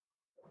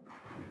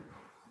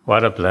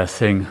What a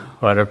blessing,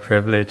 what a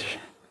privilege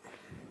to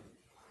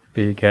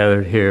be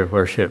gathered here,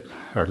 worship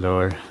our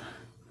Lord.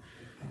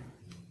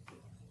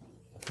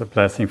 It's a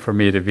blessing for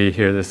me to be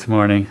here this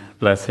morning, a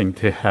blessing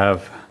to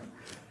have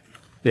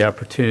the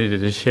opportunity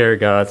to share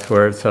God's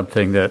Word,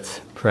 something that's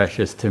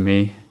precious to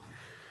me,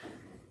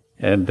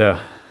 and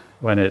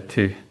want it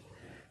to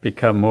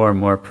become more and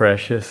more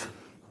precious.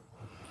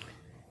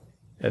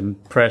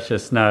 And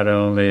precious not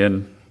only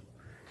in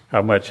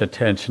how much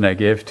attention I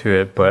give to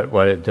it, but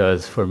what it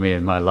does for me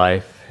in my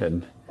life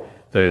and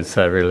those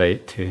I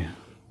relate to.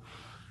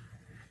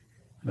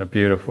 A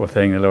beautiful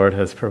thing the Lord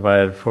has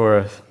provided for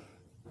us.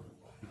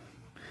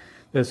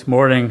 This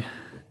morning,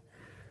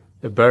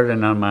 the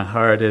burden on my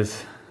heart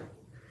is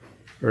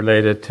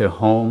related to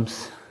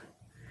homes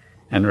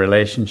and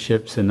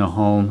relationships in the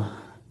home.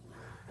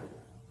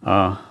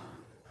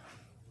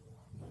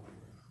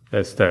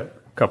 Just a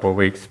couple of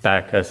weeks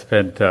back, I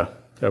spent a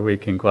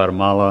week in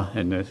Guatemala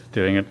and was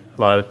doing a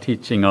lot of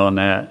teaching on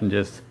that and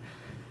just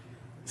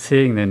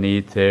seeing the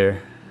need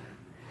there.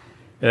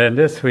 And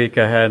this week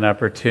I had an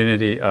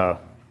opportunity.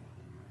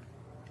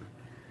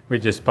 We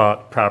just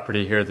bought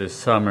property here this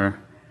summer,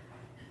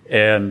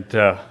 and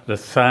the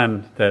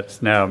son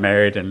that's now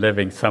married and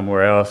living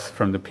somewhere else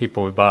from the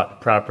people we bought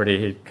the property,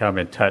 he'd come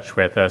in touch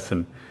with us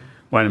and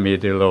wanted me to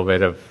do a little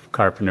bit of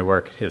carpenter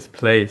work at his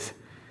place.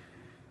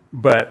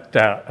 But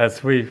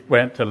as we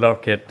went to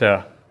look at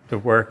the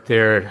work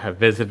there, I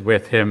visited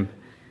with him,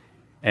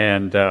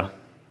 and I'm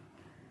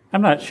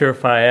not sure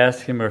if I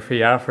asked him or if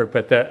he offered,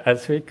 but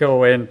as we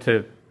go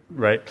into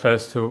right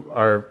close to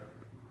our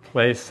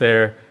place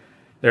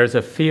there's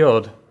a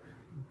field,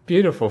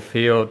 beautiful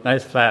field,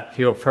 nice flat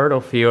field,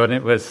 fertile field, and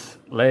it was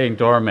laying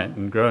dormant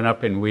and grown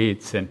up in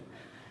weeds. And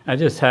I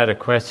just had a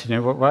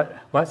question,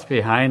 what's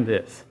behind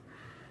this?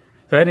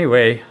 So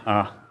anyway,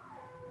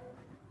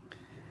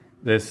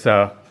 this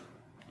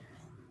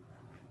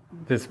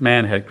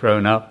man had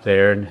grown up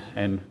there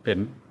and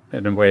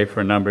been away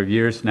for a number of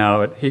years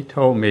now. And he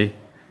told me,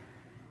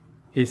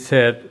 he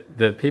said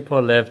the people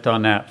who lived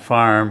on that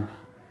farm,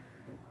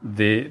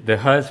 the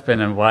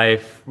husband and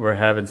wife were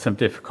having some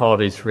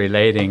difficulties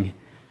relating,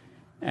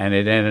 and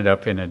it ended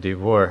up in a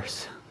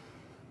divorce.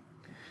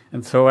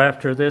 And so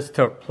after this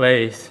took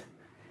place,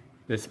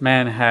 this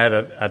man had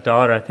a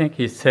daughter. I think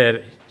he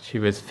said she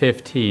was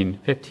 15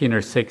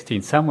 or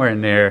 16, somewhere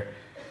in there,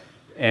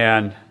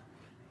 and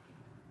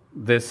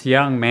this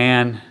young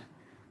man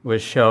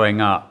was showing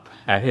up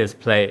at his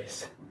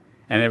place.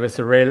 And it was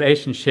a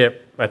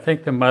relationship, I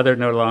think the mother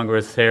no longer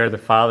was there, the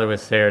father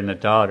was there, and the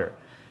daughter.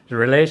 The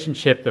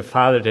relationship the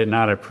father did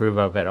not approve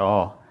of at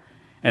all.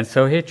 And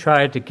so he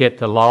tried to get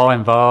the law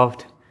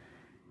involved,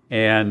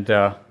 and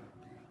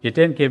he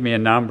didn't give me a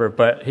number,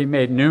 but he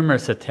made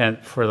numerous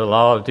attempts for the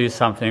law to do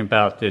something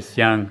about this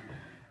young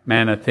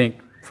man. I think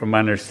from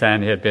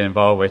understanding he had been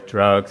involved with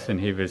drugs, and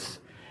he was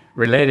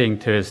relating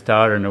to his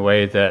daughter in a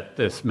way that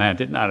this man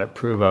did not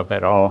approve of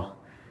at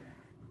all.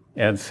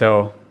 And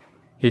so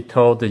he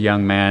told the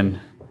young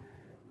man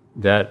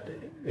that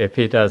if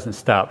he doesn't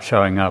stop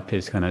showing up,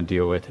 he's going to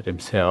deal with it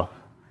himself.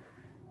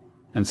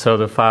 And so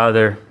the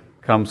father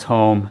comes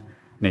home,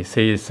 and he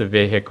sees the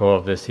vehicle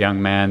of this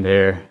young man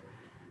there.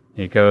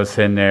 He goes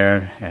in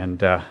there,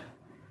 and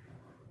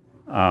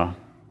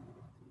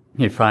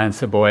he finds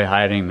the boy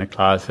hiding in the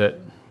closet.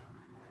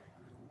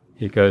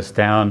 He goes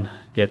down,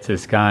 gets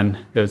his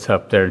gun, goes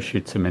up there and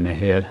shoots him in the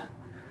head.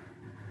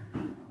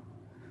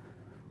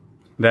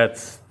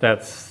 That's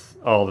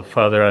all the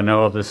further I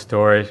know of the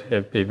story.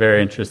 It'd be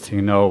very interesting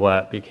to know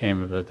what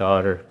became of the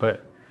daughter.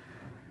 But,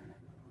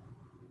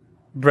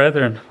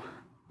 brethren,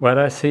 what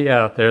I see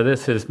out there,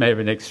 this is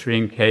maybe an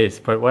extreme case,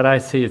 but what I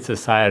see in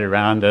society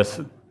around us,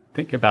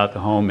 think about the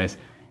home, is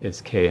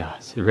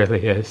chaos. It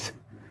really is.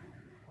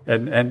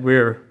 And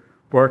we're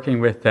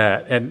working with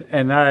that.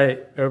 And I,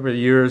 over the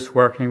years,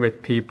 working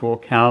with people,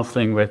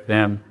 counseling with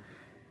them,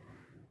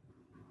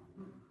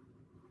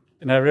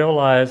 and I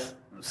realize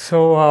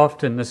so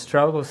often the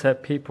struggles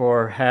that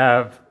people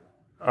have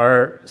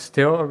are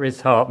still a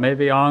result,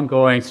 maybe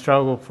ongoing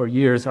struggle for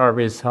years, are a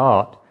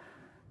result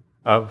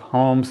of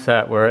homes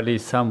that were at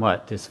least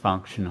somewhat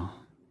dysfunctional.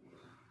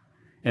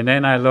 And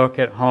then I look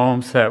at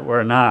homes that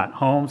were not,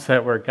 homes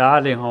that were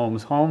godly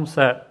homes, homes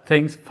that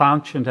things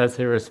functioned as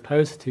they were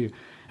supposed to.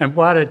 And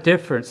what a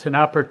difference, an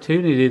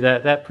opportunity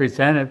that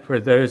presented for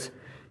those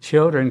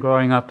children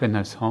growing up in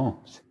those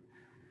homes.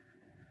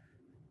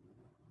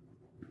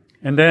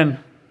 And then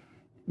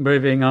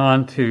moving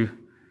on to,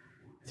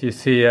 as you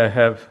see, I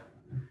have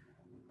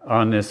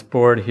on this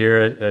board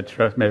here,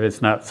 maybe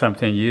it's not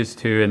something you're used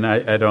to, and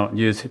I don't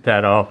use it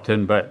that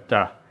often, but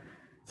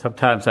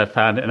sometimes I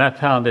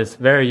found this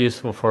very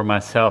useful for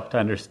myself to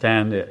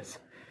understand this.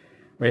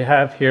 We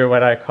have here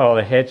what I call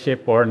the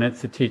headship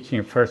ordinance, the teaching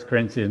of 1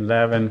 Corinthians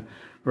 11,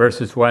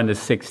 verses 1 to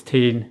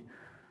 16.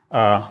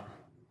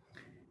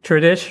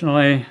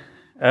 Traditionally,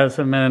 as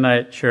a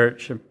Mennonite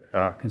church,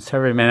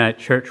 conservative Mennonite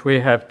church, we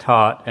have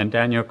taught, and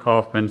Daniel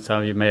Kaufman,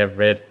 some of you may have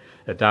read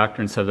the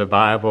Doctrines of the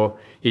Bible,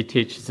 he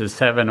teaches the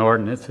 7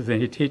 ordinances,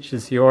 and he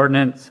teaches the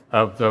ordinance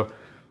of the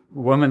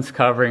woman's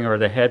covering or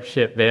the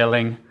headship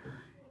veiling.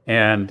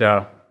 And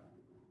I'd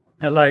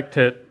like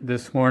to,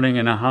 this morning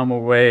in a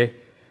humble way,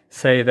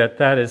 say that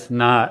that is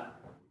not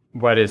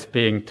what is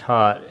being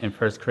taught in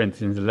 1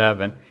 Corinthians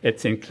 11.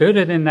 It's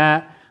included in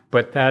that,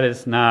 but that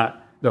is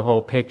not the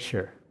whole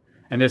picture.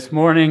 And this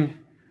morning,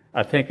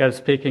 I think I was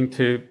speaking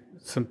to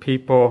some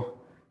people,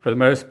 for the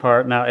most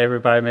part, not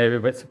everybody maybe,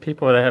 but some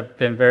people that have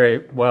been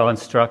very well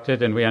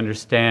instructed and we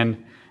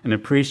understand and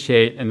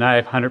appreciate, and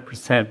I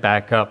 100%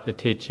 back up the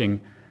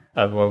teaching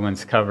of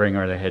woman's covering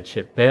or the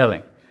headship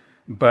veiling.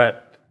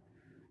 But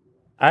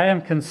I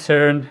am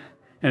concerned,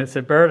 and it's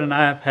a burden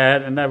I have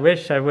had, and I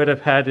wish I would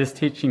have had this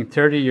teaching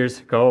 30 years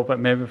ago, but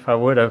maybe if I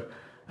would have,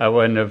 I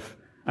wouldn't have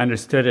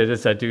understood it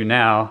as I do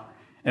now.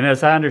 And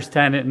as I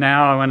understand it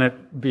now, I want to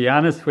be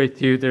honest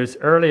with you, there's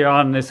early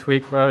on this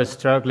week where I was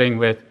struggling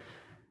with,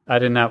 I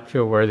did not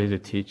feel worthy to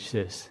teach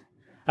this.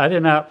 I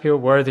did not feel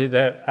worthy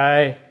that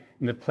I,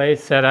 in the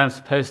place that I'm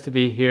supposed to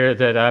be here,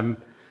 that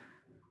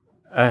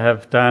I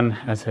have done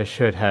as I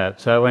should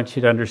have. So I want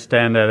you to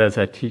understand that as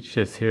I teach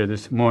this here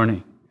this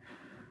morning.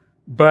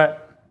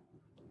 But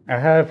I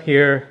have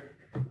here,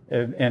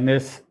 in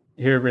this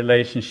here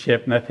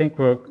relationship, and I think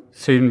we'll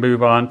soon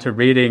move on to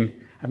reading.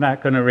 I'm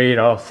not going to read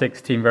all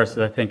 16 verses.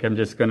 I think I'm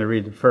just going to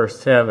read the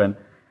first 7.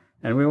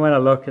 And we want to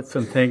look at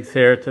some things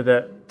here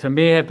that to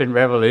me have been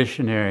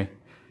revolutionary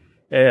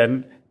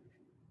and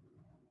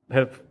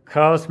have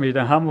caused me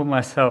to humble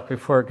myself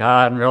before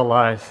God and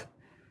realize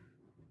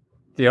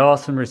the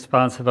awesome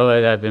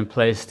responsibility that I've been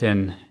placed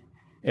in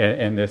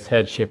this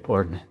headship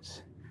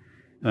ordinance.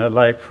 And I'd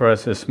like for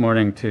us this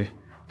morning to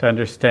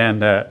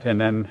understand that.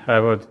 And then I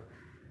would,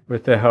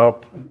 with the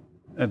help,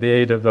 the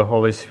aid of the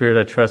Holy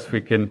Spirit, I trust we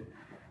can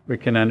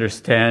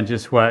understand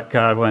just what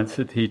God wants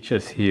to teach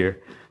us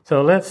here.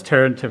 So let's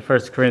turn to 1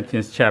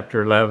 Corinthians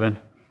chapter 11.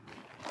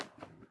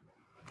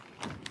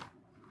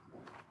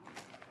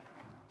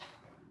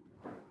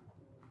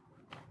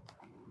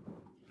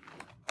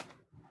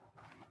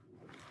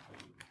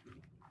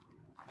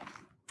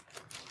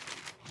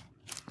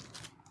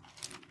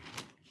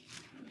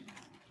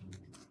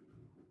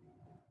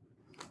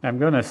 I'm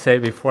going to say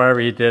before I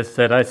read this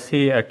that I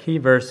see a key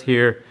verse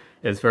here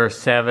is verse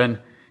 7,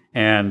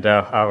 and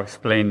I'll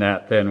explain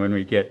that then when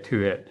we get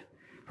to it.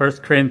 1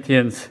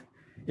 Corinthians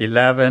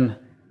 11,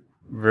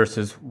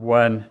 verses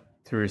 1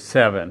 through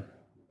 7.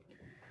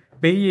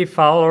 Be ye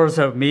followers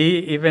of me,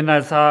 even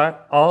as I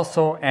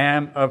also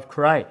am of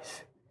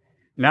Christ.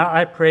 Now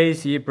I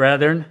praise ye,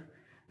 brethren,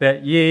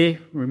 that ye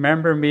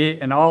remember me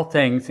in all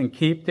things and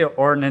keep the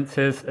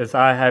ordinances as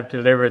I have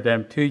delivered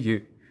them to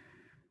you.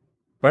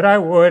 But I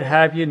would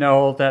have you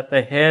know that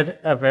the head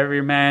of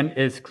every man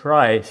is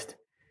Christ,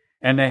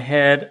 and the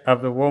head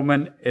of the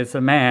woman is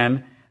a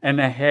man, and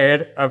the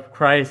head of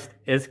Christ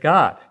is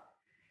God.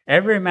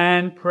 Every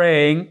man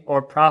praying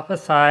or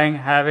prophesying,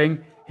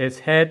 having his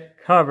head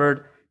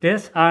covered,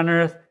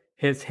 dishonoreth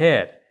his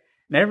head.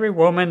 And every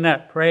woman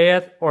that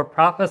prayeth or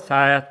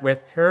prophesieth with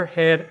her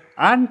head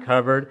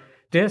uncovered,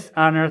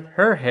 dishonoreth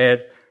her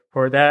head,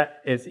 for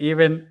that is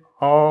even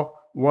all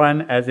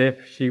one as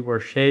if she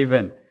were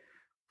shaven.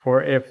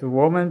 For if the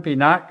woman be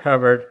not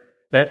covered,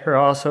 let her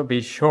also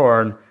be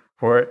shorn.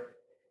 But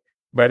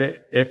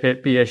if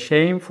it be a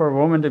shame for a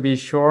woman to be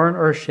shorn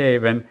or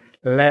shaven,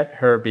 let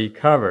her be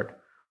covered.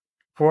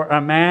 For a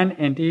man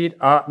indeed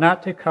ought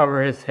not to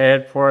cover his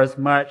head,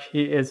 forasmuch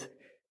he is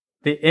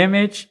the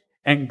image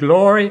and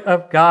glory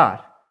of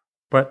God,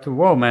 but the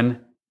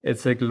woman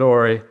is the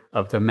glory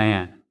of the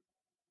man.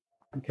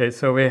 Okay,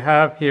 so we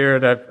have here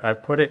that I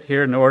put it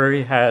here in the order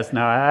he has.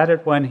 Now I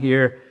added one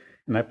here,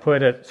 and I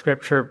put a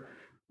scripture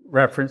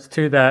reference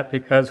to that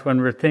because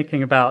when we're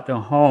thinking about the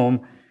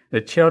home,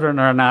 the children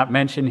are not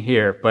mentioned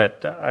here,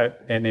 but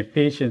in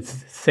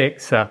Ephesians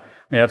 6,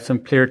 we have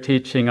some clear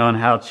teaching on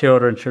how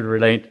children should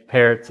relate to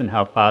parents and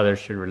how fathers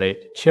should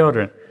relate to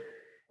children.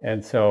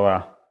 And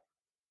so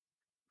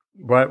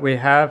what we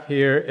have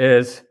here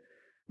is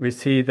we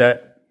see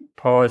that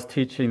Paul is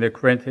teaching the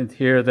Corinthians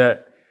here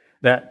that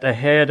the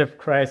head of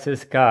Christ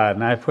is God.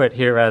 And I put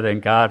here rather than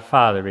God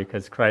Father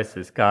because Christ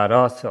is God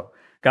also.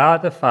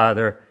 God the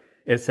Father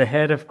is the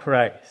head of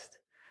Christ.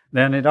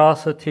 Then it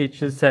also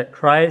teaches that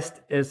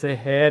Christ is the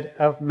head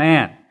of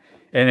man.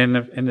 And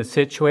in the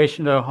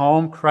situation of the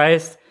home,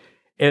 Christ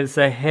is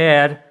the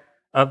head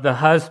of the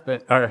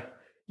husband.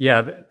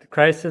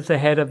 Christ is the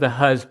head of the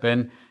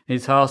husband.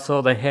 He's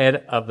also the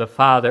head of the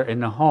father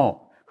in the home.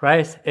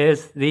 Christ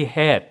is the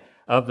head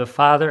of the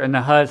father and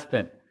the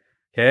husband.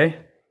 Okay?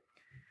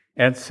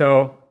 And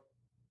so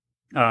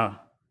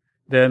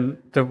then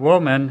the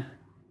woman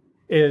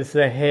is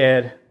the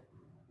head,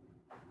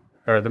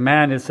 or the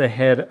man is the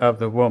head of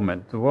the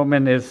woman. The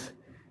woman is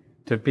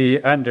to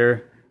be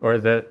under, or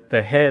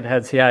the head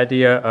has the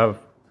idea of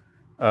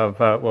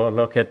we'll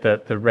look at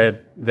the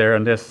red there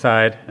on this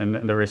side,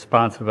 and the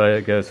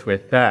responsibility that goes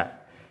with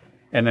that.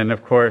 And then,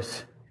 of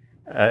course,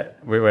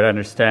 we would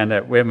understand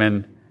that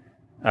women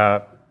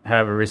have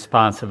a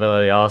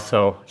responsibility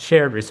also,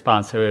 shared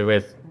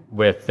responsibility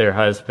with their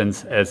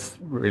husbands as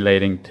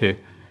relating to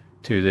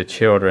the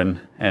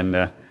children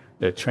and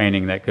the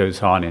training that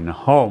goes on in the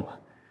home.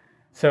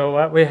 So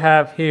what we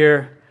have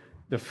here,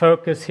 the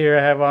focus here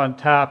I have on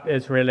top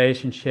is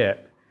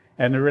relationship.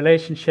 And the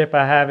relationship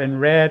I have in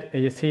red,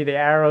 you see the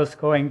arrows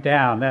going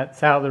down. That's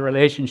how the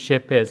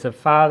relationship is. The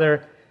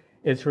Father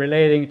is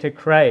relating to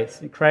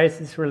Christ. Christ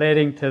is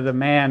relating to the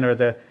man or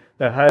the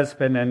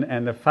husband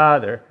and the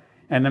father.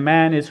 And the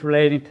man is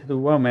relating to the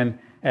woman,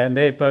 and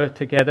they both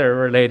together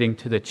are relating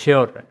to the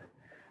children.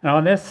 And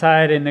on this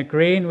side, in the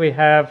green, we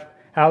have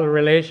how the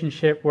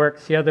relationship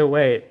works the other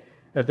way.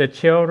 The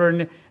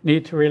children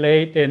need to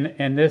relate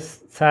in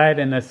this side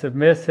in a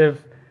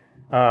submissive,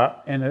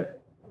 in a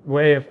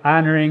way of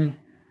honoring,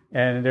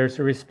 and there's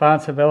a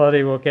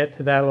responsibility. We'll get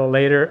to that a little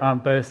later on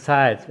both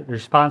sides. The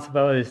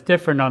responsibility is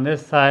different on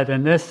this side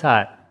than this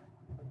side.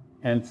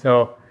 And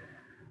so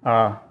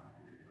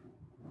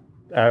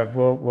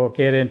we'll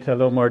get into a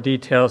little more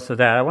details of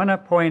that. I want to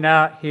point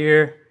out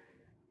here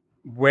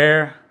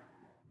where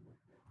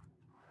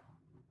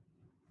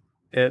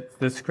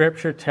the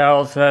scripture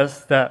tells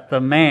us that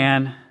the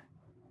man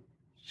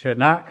should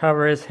not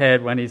cover his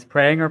head when he's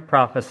praying or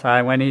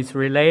prophesying, when he's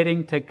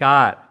relating to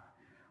God.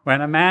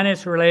 When a man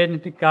is relating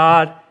to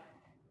God,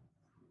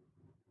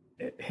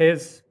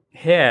 his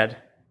head,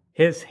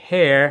 his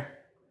hair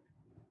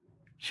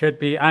should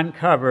be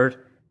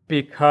uncovered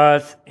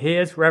because he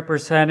is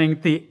representing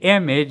the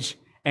image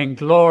and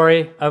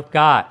glory of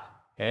God.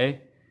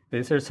 Okay?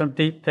 These are some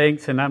deep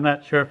things, and I'm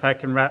not sure if I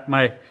can wrap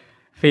my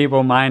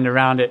feeble mind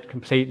around it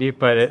completely,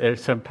 but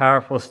there's some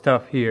powerful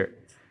stuff here.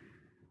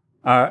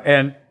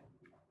 And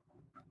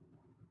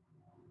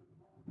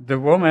the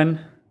woman,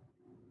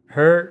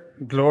 her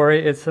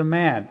glory is the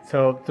man.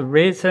 So the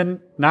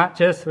reason, not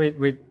just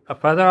we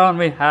further on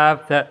we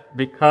have that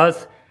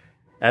because,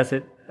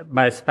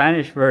 my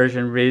Spanish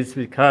version reads,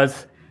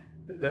 because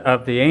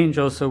of the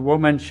angels, a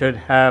woman should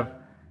have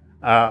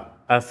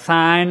a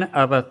sign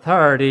of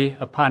authority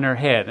upon her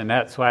head, and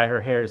that's why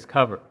her hair is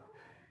covered.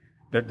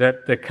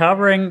 The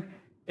covering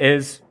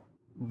is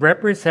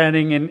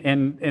representing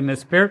in the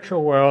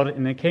spiritual world,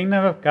 in the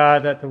kingdom of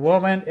God, that the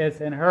woman is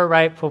in her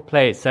rightful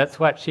place. That's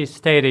what she's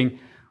stating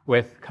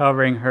with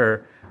covering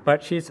her.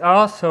 But she's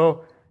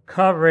also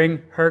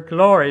covering her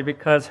glory,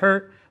 because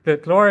the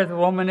glory of the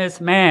woman is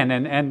man,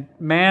 and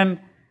man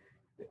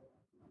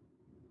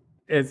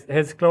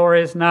his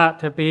glory is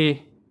not to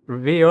be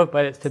revealed,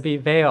 but it's to be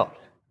veiled.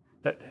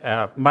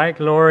 My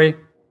glory,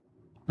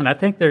 and I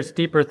think there's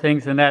deeper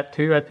things in that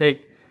too. I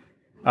think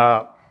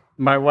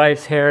my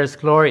wife's hair is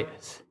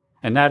glorious,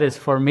 and that is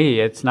for me.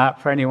 It's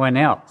not for anyone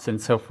else. And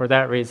so for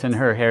that reason,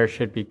 her hair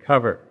should be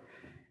covered.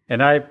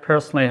 And I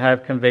personally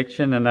have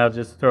conviction, and I'll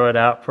just throw it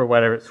out for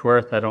whatever it's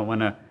worth. I don't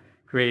want to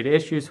create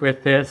issues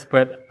with this,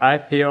 but I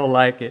feel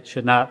like it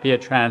should not be a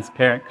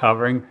transparent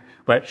covering,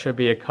 but should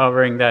be a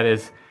covering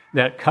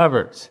that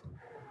covers.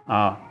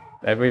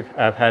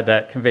 I've had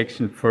that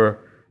conviction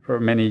for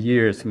many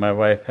years. My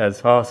wife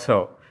has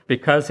also,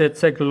 because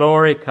it's a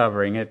glory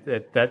covering.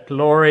 That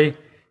glory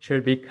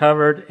should be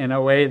covered in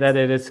a way that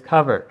it is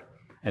covered,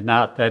 and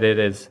not that it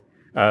is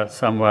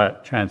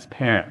somewhat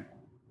transparent.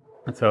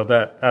 And so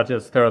that I'll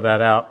just throw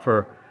that out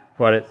for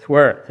what it's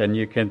worth, and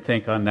you can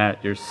think on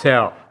that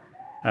yourself.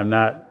 I'm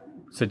not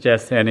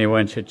suggesting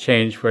anyone should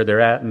change where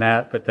they're at in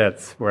that, but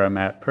that's where I'm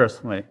at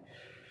personally.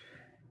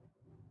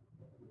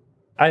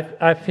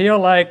 I feel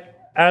like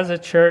as a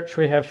church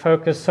we have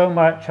focused so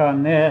much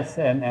on this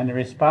and the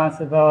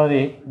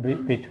responsibility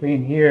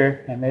between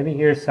here and maybe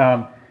here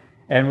some,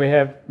 and we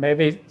have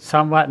maybe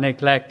somewhat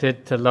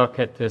neglected to look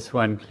at this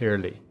one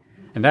clearly.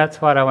 And that's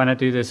what I want to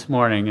do this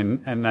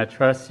morning, and I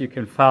trust you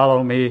can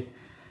follow me,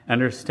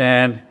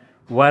 understand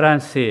what I'm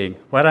seeing.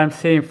 What I'm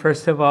seeing,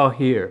 first of all,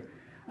 here,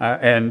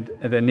 and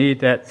the need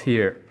that's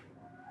here.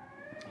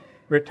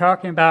 We're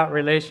talking about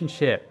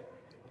relationship.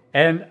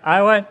 And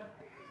I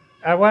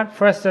want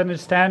for us to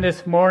understand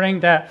this morning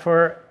that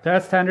for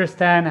us to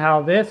understand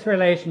how this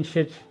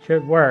relationship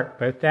should work,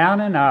 both down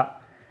and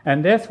up,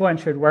 and this one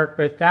should work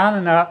both down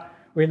and up,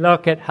 we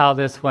look at how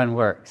this one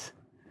works.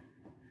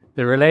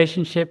 The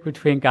relationship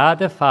between God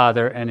the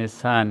Father and His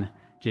Son,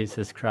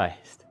 Jesus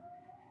Christ.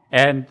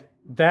 And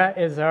that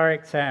is our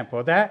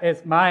example. That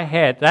is my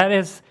head. That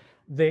is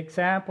the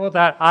example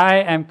that I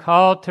am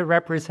called to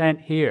represent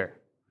here.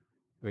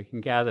 We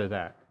can gather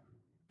that.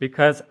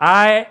 Because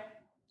I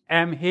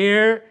am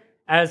here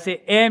as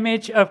the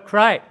image of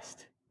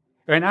Christ.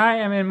 When I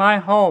am in my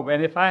home,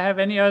 and if I have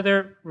any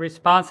other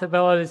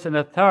responsibilities and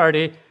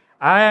authority,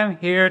 I am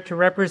here to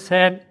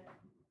represent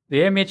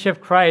the image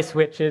of Christ,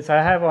 which is,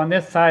 I have on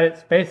this side,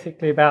 it's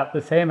basically about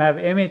the same. I have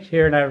image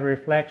here and I have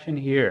reflection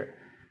here.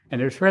 And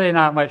there's really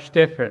not much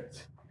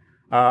difference.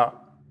 The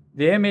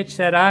image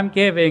that I'm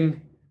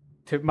giving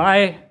to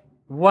my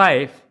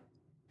wife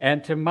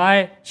and to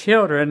my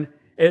children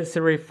is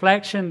the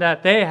reflection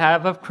that they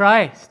have of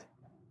Christ.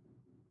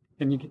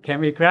 Can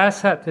we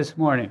grasp that this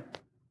morning?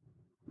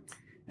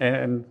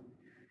 And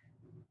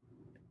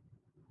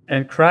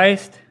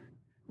Christ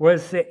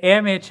was the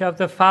image of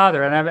the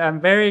Father. And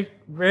I'm very,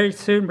 very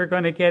soon we're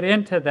going to get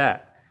into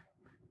that.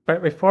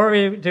 But before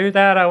we do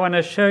that, I want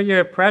to show you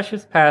a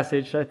precious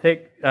passage. I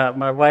think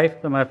my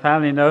wife and my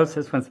family knows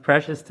this one's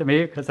precious to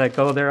me because I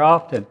go there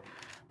often.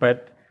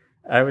 But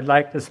I would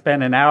like to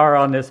spend an hour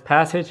on this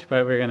passage,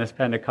 but we're going to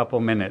spend a couple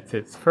minutes.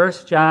 It's 1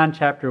 John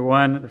chapter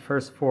 1, the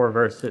first 4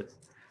 verses.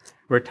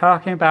 We're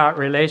talking about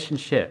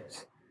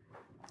relationships.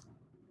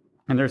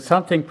 And there's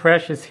something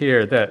precious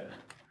here that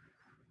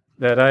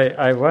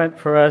I want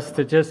for us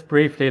to just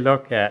briefly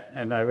look at,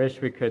 and I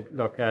wish we could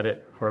look at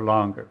it for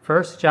longer.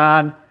 1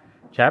 John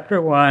chapter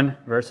 1,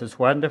 verses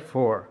 1 to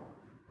 4.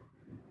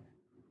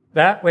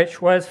 That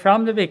which was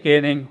from the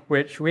beginning,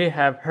 which we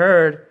have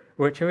heard,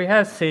 which we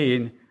have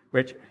seen,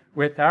 which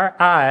with our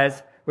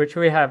eyes, which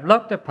we have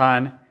looked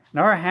upon, and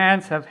our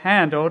hands have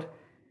handled,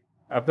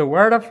 of the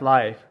word of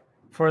life.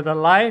 For the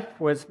life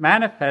was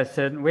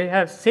manifested, and we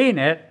have seen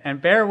it,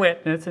 and bear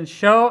witness, and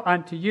show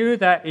unto you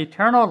that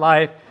eternal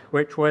life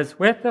which was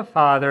with the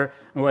Father,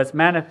 and was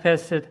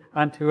manifested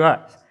unto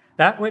us.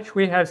 That which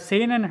we have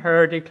seen and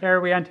heard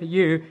declare we unto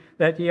you,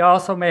 that ye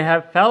also may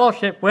have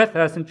fellowship with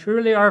us, and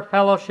truly our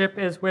fellowship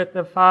is with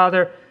the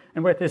Father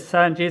and with his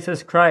Son,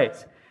 Jesus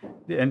Christ.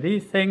 And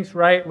these things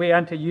write we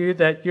unto you,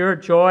 that your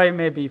joy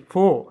may be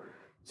full.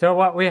 So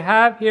what we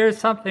have here is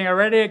something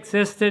already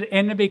existed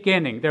in the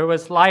beginning. There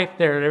was life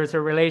there was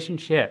a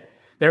relationship,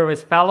 there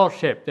was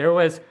fellowship, there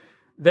was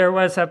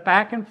a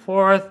back and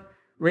forth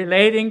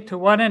relating to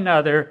one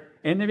another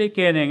in the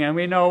beginning, and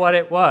we know what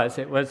it was.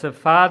 It was the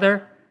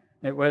Father,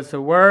 it was the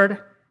Word,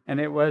 and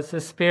it was the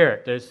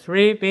Spirit. There's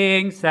three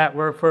beings that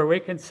were, for we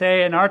can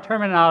say in our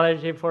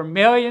terminology, for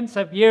millions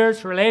of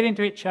years relating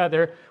to each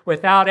other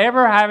without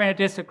ever having a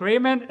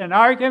disagreement, an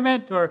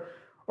argument, or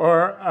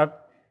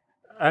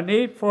a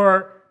need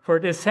for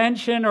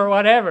dissension or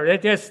whatever.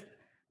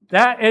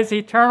 That is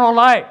eternal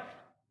life.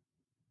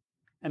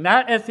 And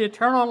that is the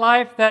eternal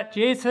life that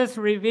Jesus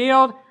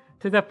revealed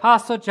to the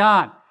Apostle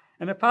John.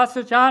 And the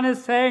Apostle John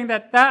is saying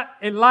that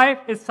life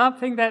is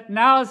something that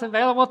now is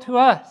available to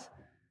us.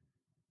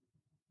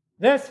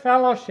 This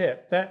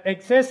fellowship that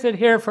existed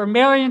here for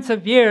millions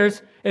of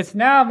years is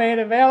now made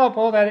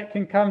available that it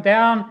can come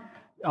down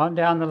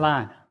the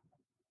line.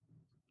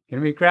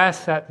 Can we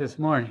grasp that this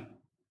morning?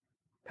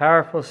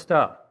 Powerful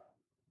stuff.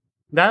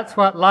 That's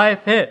what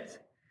life is.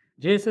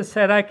 Jesus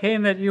said, I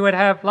came that you would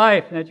have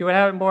life and that you would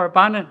have it more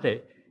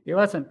abundantly. He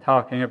wasn't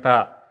talking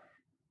about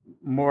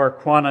more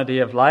quantity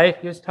of life.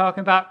 He was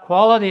talking about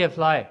quality of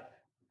life.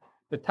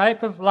 The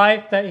type of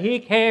life that he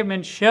came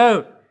and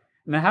showed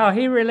and how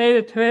he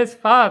related to his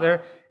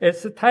Father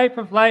is the type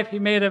of life he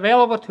made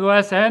available to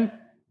us and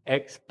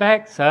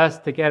expects us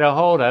to get a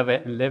hold of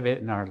it and live it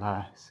in our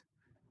lives.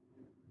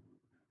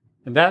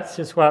 And that's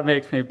just what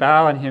makes me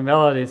bow in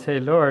humility and say,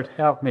 Lord,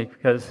 help me,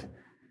 because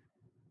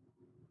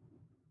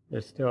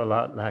there's still a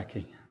lot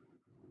lacking.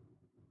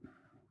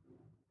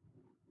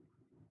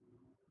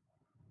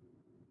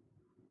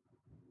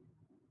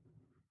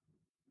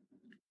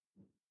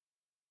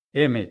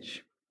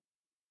 Image,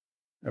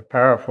 a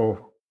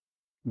powerful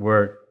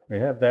word. We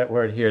have that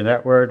word here.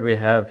 That word we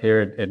have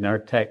here in our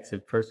text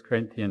in 1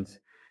 Corinthians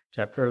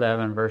chapter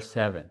 11, verse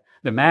 7.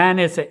 The man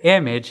is the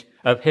image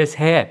of his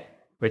head,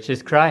 which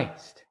is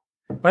Christ.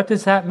 What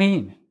does that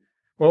mean?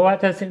 Well,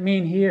 what does it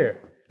mean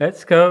here?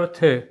 Let's go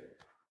to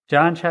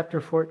John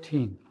chapter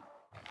 14.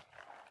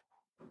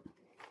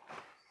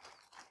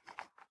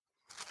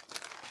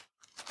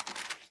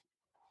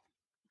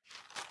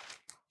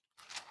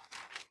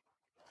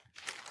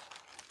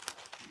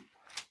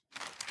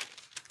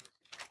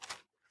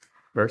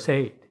 Verse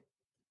 8.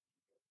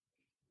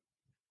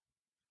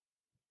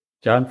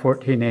 John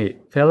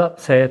 14:8. Philip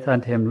saith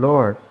unto him,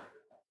 Lord,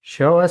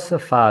 show us the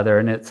Father,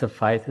 and it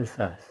sufficeth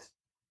us.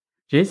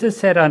 Jesus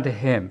said unto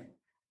him,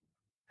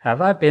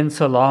 Have I been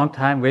so long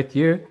time with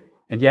you,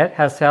 and yet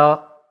hast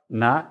thou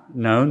not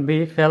known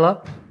me,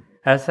 Philip?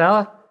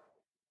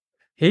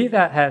 He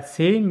that hath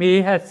seen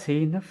me hath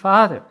seen the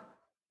Father.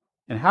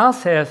 And how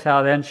sayest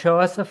thou then, Show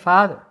us the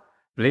Father?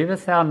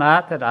 Believest thou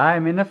not that I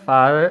am in the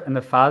Father, and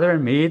the Father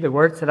in me? The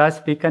words that I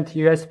speak unto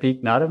you I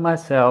speak not of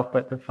myself,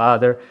 but the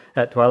Father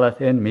that dwelleth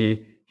in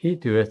me, he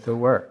doeth the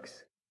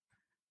works.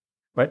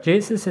 What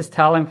Jesus is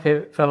telling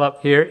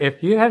Philip here,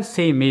 if you have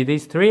seen me,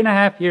 these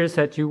 3.5 years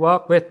that you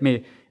walk with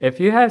me,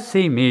 if you have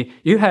seen me,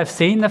 you have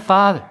seen the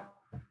Father.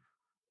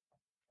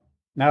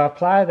 Now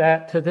apply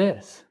that to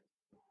this.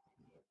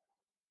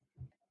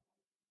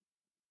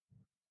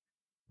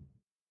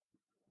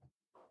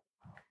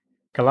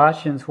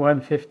 Colossians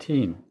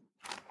 1:15.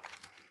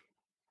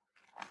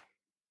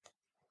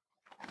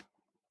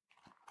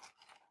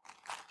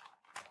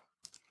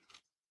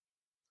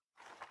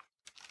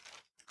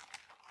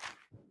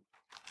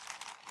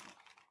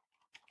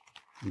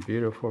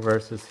 Beautiful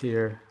verses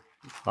here,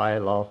 high,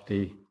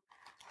 lofty.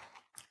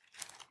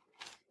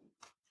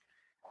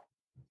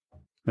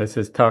 This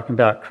is talking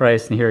about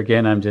Christ, and here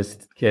again I'm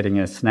just getting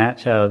a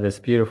snatch out of this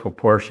beautiful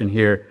portion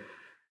here.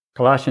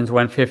 Colossians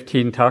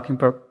 1:15, talking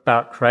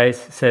about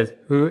Christ, says,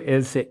 who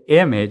is the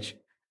image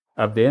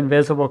of the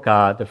invisible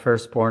God, the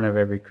firstborn of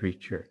every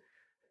creature.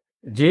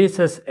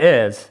 Jesus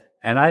is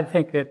And I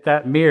think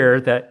that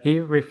mirror that he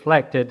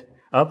reflected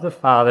of the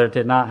Father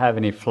did not have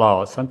any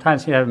flaws.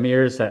 Sometimes you have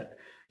mirrors that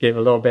give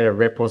a little bit of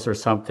ripples or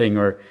something,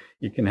 or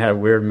you can have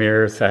weird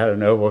mirrors that have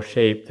an oval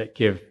shape that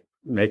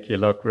make you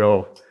look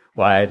real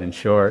wide and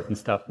short and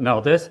stuff.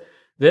 No, this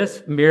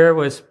mirror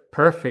was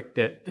perfect.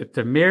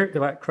 The mirror,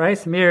 what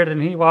Christ mirrored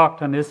and he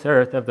walked on this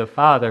earth of the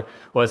Father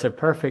was a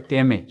perfect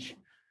image.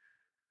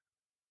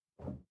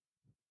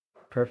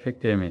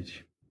 Perfect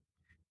image.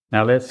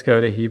 Now let's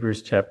go to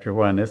Hebrews chapter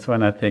 1. This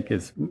one I think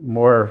is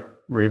more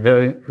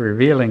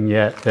revealing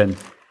yet than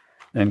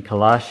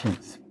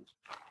Colossians.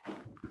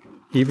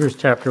 Hebrews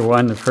chapter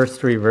 1, the first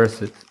 3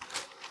 verses.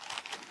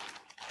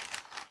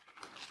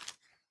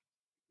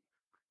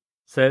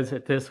 Says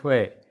it this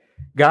way: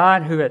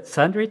 God, who at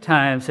sundry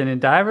times and in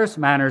divers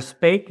manners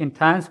spake in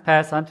times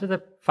past unto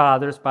the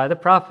fathers by the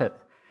prophets,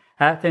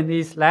 hath in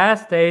these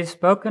last days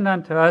spoken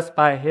unto us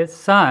by his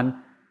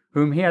Son,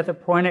 whom he hath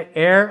appointed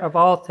heir of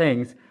all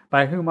things,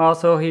 by whom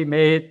also he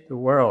made the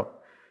world,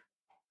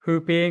 who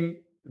being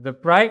the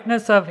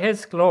brightness of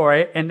his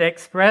glory and the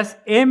express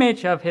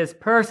image of his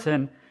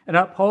person, and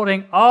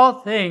upholding all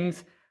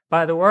things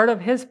by the word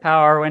of his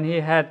power, when he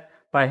had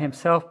by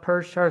himself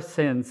purged our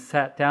sins,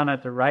 sat down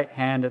at the right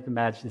hand of the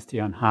Majesty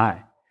on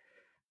high.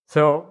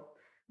 So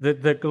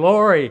the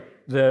glory,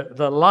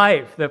 the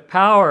life, the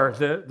power,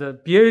 the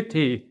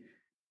beauty,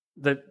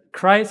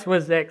 Christ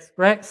was the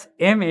express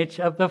image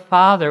of the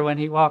Father when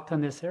he walked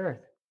on this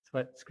earth. That's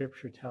what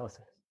Scripture tells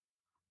us.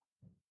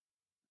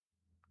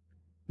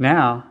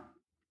 Now,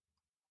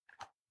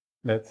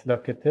 let's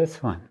look at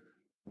this one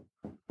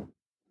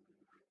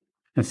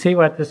and see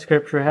what the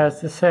Scripture has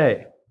to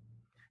say.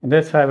 And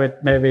this I would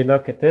maybe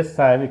look at this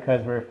side,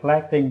 because we're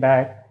reflecting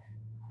back.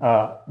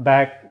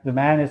 The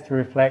man is to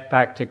reflect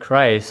back to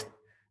Christ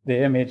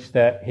the image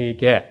that he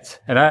gets.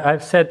 And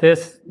I've said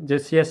this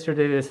just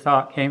yesterday. This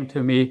thought came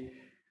to me.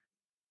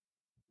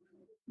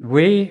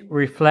 We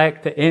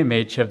reflect the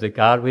image of the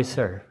God we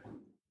serve.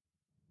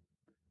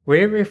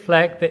 We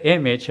reflect the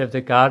image of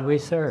the God we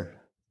serve.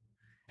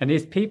 And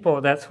these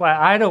people, that's why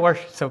idol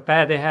worship is so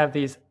bad. They have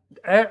these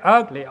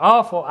ugly,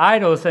 awful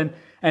idols, and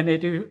they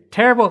do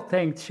terrible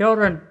things.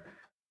 Children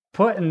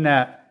putting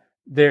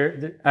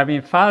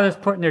fathers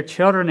putting their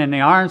children in the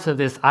arms of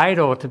this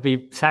idol to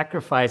be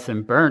sacrificed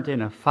and burnt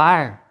in a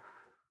fire.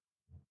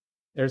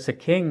 There's a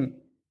king,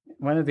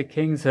 one of the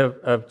kings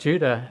of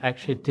Judah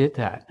actually did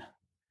that.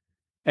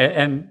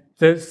 And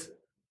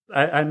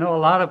I know a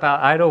lot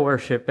about idol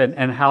worship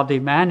and how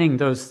demanding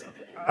those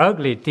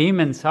ugly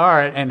demons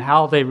are, and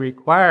how they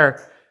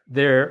require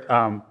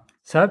their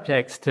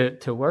subjects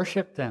to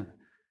worship them.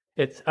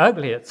 It's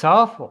ugly, it's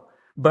awful.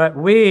 But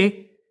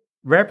we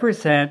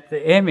represent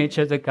the image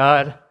of the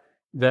God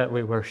that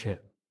we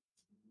worship.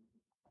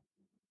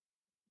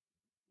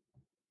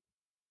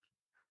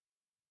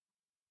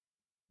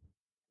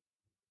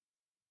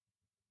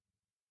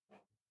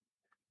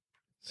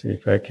 See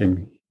if I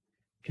can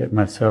get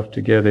myself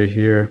together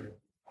here.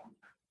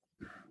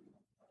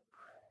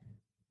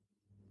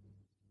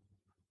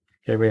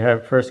 Okay, we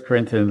have 1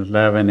 Corinthians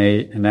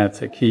 11:8, and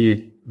that's a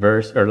key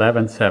verse, or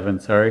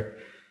 11:7,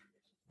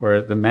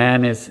 where the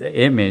man is the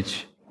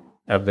image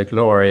of the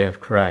glory of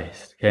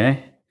Christ.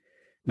 Okay?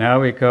 Now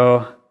we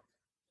go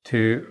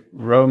to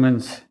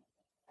Romans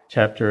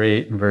chapter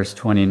 8 and verse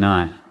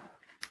 29.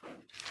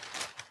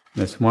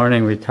 This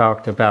morning we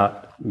talked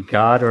about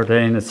God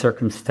ordaining the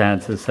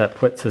circumstances that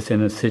puts us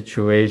in a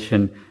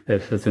situation,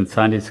 that was in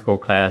Sunday school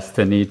class,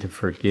 the need to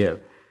forgive.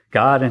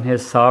 God in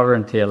his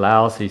sovereignty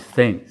allows these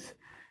things,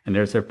 and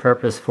there's a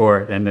purpose for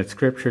it, and the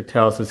Scripture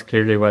tells us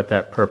clearly what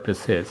that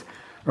purpose is.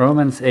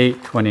 Romans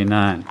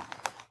 8:29.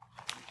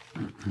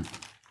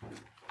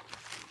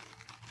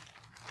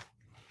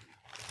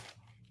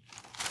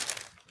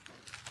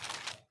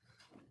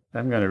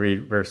 I'm going to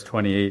read verse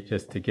 28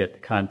 just to get the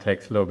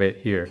context a little bit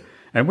here.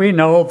 And we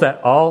know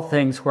that all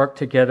things work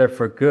together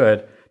for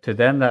good to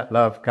them that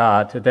love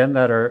God, to them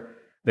that are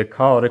the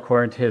called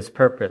according to his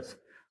purpose.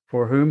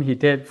 For whom he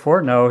did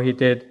foreknow,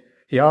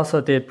 he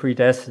also did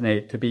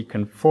predestinate to be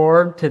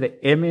conformed to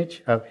the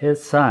image of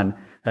his Son,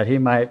 that he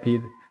might be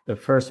the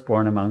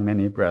firstborn among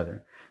many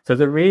brethren. So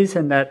the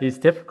reason that these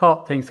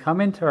difficult things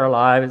come into our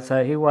lives is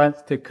that he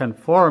wants to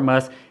conform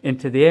us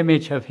into the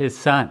image of his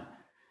Son.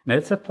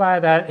 Let's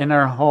apply that in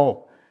our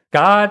home.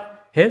 God,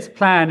 his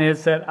plan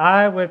is that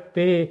I would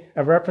be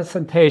a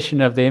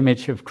representation of the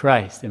image of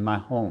Christ in my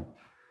home.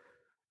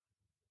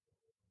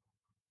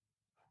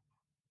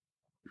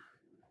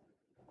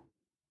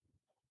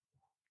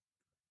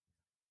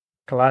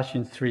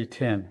 Colossians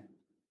 3:10.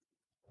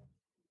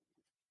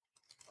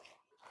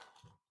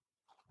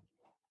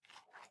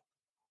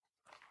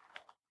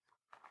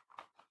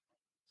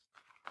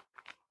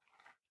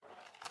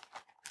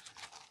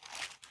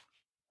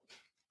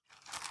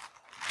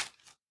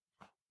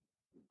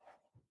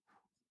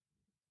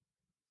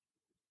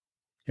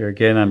 Here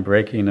again, I'm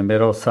breaking in the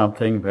middle of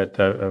something, but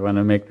I want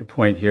to make the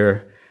point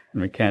here,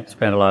 and we can't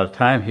spend a lot of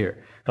time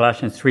here.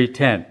 Colossians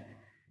 3:10.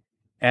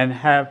 And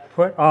have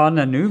put on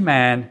a new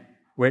man,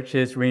 which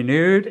is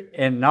renewed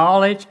in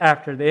knowledge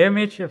after the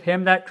image of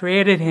him that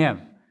created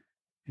him.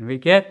 And we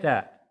get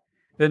that.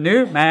 The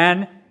new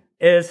man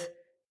is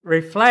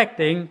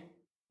reflecting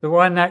the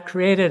one that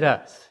created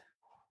us,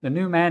 the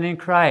new man in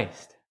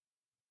Christ.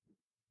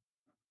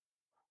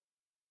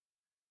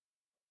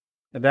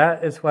 And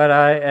that is what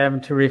I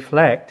am to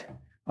reflect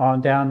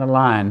on down the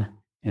line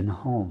in the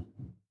home.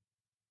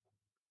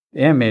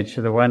 The image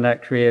of the one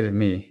that created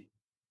me.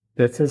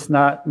 This is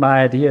not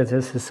my idea.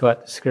 This is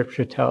what the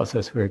Scripture tells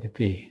us we're to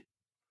be.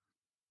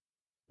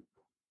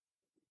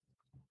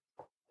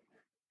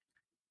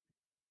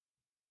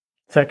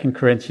 Second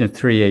Corinthians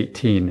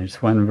 3:18.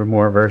 There's one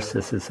more verse.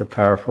 This is a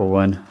powerful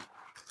one.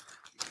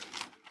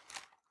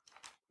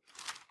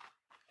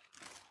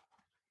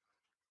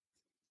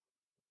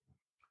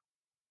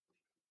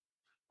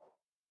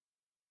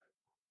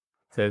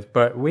 It says,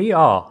 "But we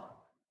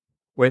all,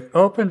 with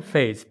open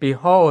face,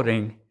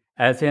 beholding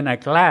as in a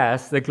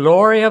glass the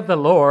glory of the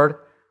Lord,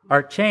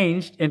 are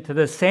changed into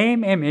the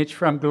same image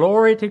from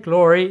glory to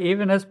glory,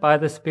 even as by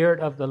the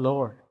Spirit of the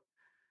Lord."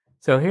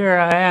 So here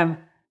I am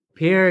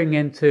peering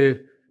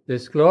into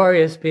this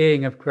glorious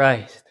being of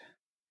Christ.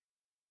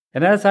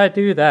 And as I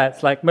do that,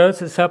 it's like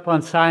Moses up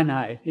on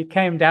Sinai. He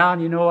came down,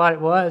 you know what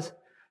it was?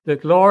 The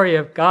glory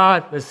of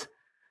God was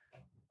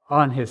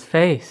on his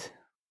face.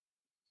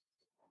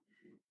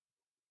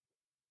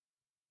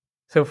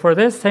 So for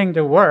this thing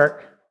to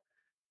work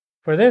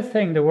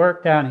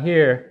down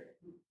here,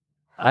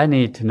 I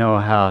need to know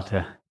how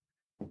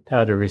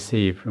to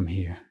receive from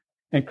here.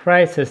 And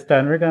Christ has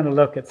done, we're going to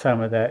look at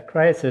some of that.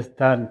 Christ has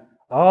done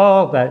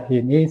all that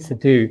he needs to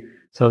do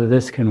so that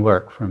this can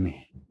work for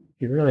me.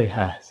 He really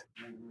has.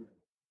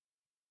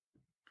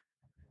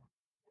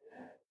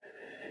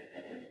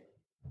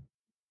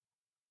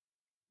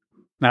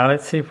 Now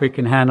let's see if we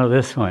can handle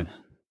this one.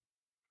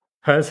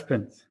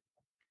 Husbands,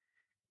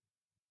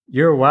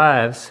 your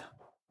wives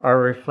are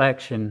a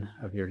reflection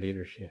of your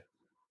leadership.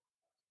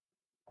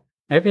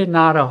 Maybe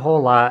not a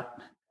whole lot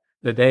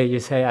the day you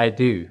say, "I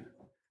do,"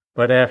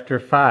 but after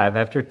 5,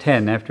 after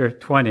 10, after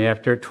 20,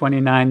 after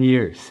 29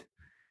 years,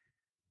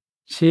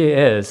 she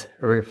is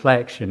a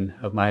reflection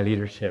of my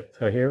leadership.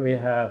 So here we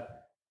have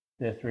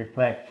this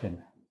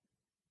reflection.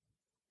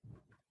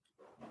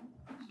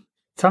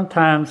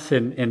 Sometimes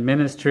in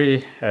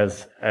ministry,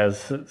 as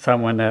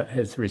someone that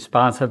has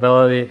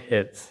responsibility,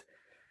 it's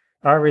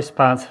our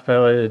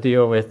responsibility to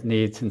deal with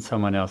needs in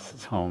someone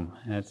else's home,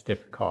 and it's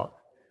difficult.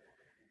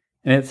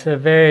 And it's a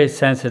very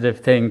sensitive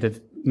thing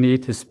to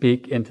need to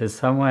speak into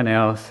someone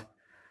else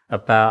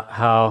about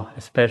how,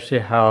 especially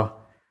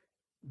how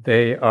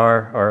they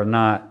are or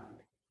not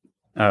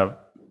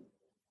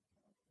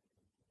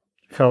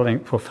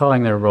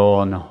fulfilling their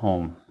role in the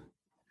home,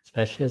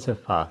 especially as a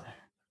father.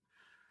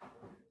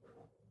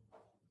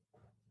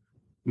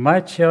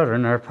 My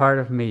children are part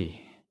of me.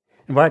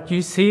 And what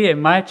you see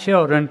in my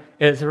children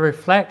is a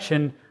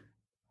reflection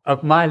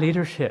of my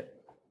leadership.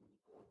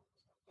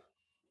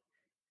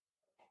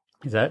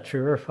 Is that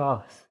true or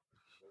false?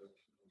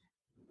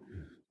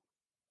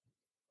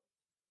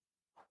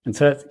 And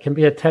so it can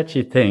be a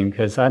touchy thing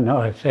because I know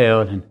I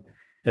failed, and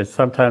it's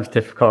sometimes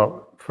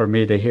difficult for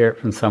me to hear it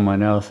from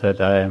someone else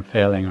that I am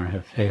failing or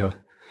have failed.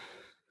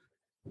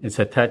 It's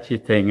a touchy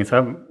thing.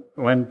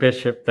 One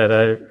bishop that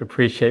I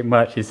appreciate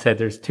much, he said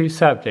there's 2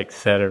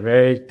 subjects that are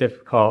very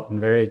difficult and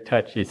very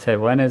touchy. He said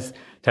one is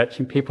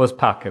touching people's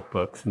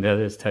pocketbooks and the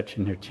other is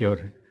touching their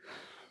children.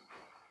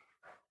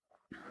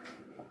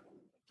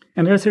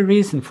 And there's a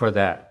reason for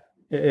that.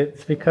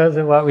 It's because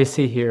of what we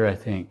see here, I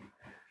think.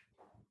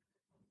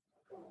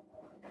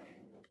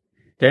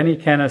 Danny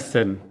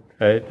Keniston,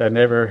 I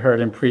never heard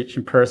him preach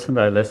in person,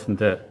 but I listened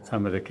to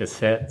some of the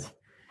cassettes.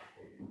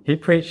 He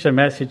preached a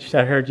message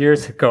I heard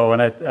years ago,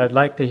 and I'd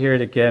like to hear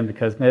it again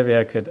because maybe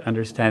I could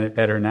understand it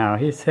better now.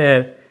 He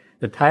said,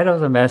 the title of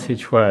the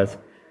message was,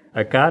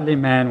 "A Godly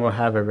Man Will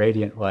Have a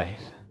Radiant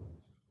Wife."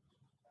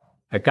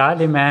 A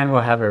godly man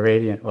will have a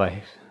radiant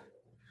wife.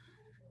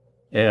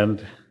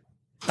 And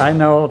I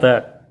know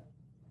that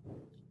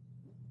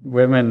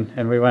women,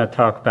 and we want to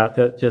talk about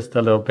that just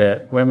a little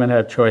bit, women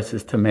have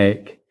choices to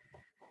make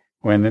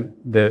when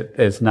that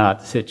is not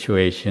the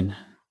situation.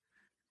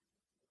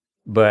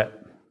 But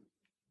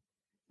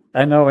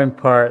I know in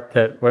part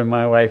that when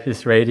my wife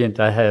is radiant,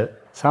 I have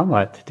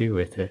somewhat to do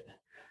with it.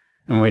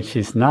 And when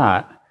she's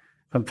not,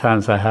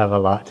 sometimes I have a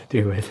lot to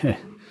do with it.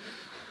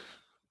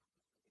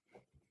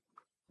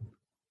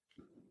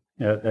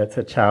 That's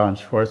a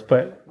challenge for us.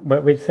 But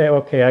we say,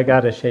 okay, I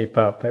got to shape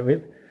up. But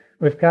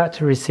we've got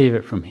to receive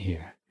it from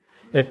here.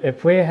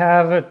 If we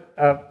have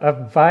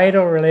a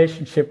vital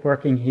relationship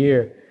working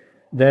here,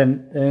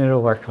 then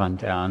it'll work on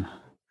down.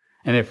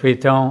 And if we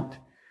don't,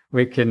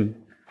 we can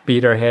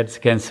beat our heads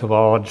against the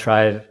wall and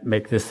try to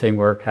make this thing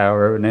work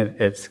however, and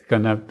it's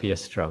going to be a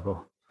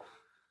struggle.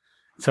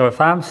 So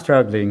if I'm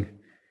struggling,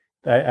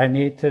 I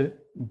need to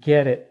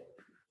get it,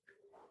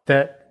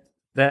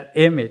 that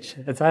image,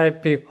 as I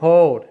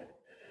behold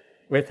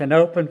with an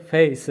open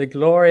face the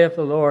glory of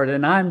the Lord,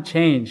 and I'm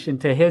changed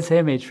into His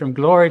image from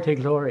glory to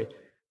glory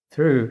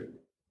through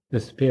the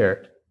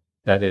Spirit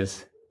that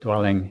is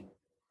dwelling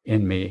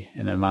in me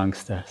and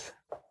amongst us.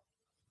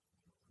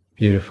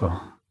 Beautiful.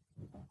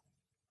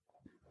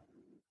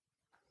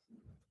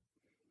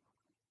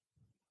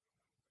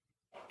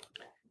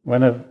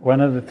 One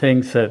of the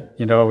things that,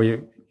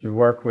 you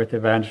work with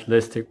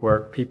evangelistic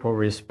work, people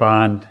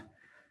respond,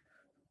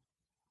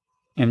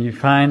 and you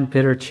find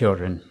bitter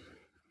children.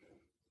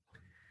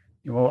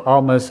 You will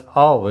almost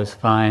always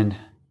find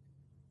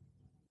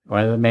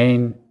one of the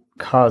main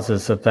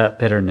causes of that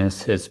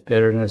bitterness is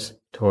bitterness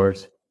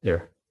towards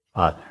their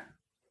father.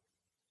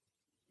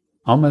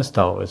 Almost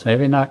always,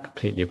 maybe not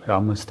completely, but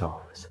almost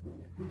always.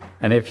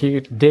 And if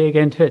you dig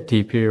into it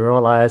deeper, you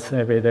realize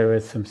maybe there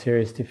was some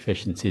serious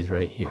deficiencies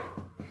right here.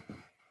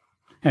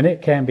 And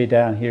it can be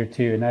down here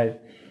too. And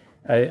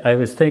I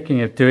was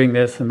thinking of doing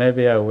this, and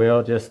maybe I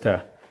will, just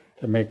to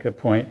make a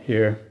point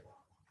here.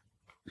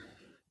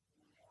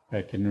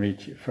 If I can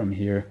reach it from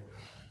here.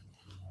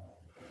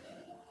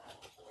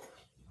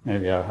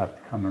 Maybe I'll have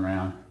to come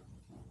around.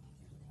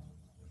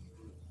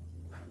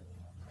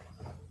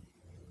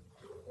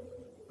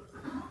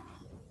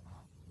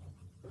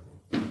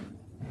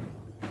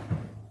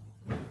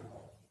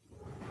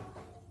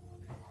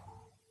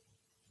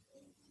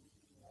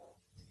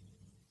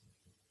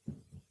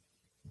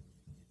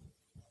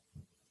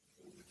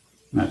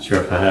 Not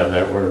sure if I have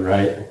that word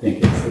right. I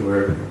think it's the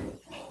word.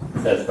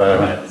 That's what I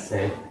wanted to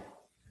say.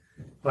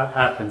 What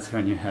happens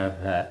when you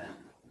have that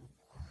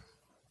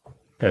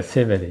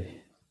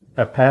passivity?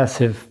 A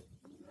passive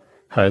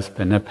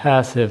husband, a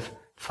passive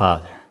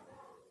father.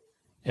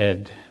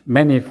 And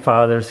many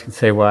fathers can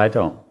say, well, I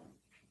don't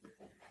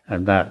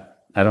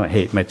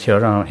hate my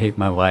children, I don't hate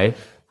my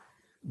wife.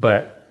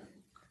 But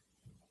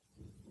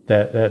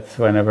that's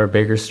one of our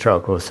bigger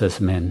struggles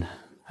as men,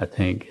 I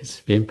think,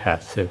 is being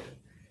passive.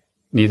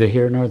 Neither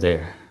here nor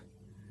there.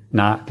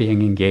 Not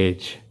being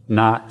engaged.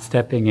 Not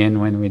stepping in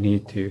when we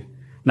need to.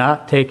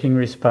 Not taking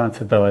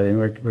responsibility. And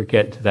we're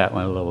getting to that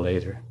one a little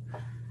later.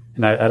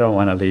 And I don't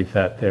want to leave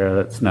that there.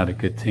 That's not a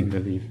good thing to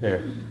leave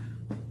there.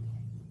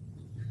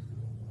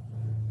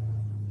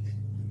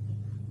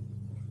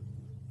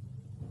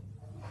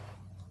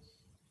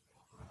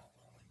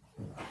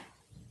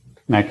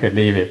 And I could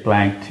leave it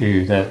blank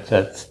too.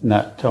 That's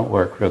not, don't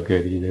work real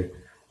good either.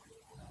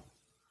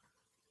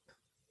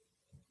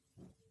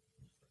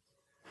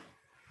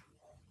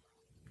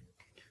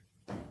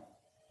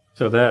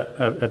 So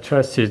that I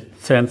trust you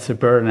sense the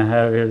burden I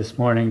have here this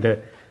morning.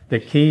 The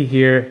key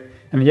here.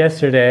 And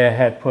yesterday I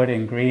had put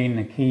in green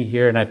the key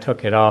here, and I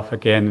took it off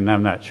again, and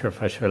I'm not sure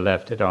if I should have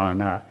left it on or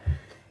not.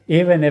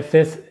 Even if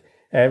this,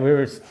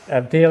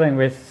 I'm dealing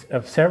with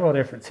several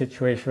different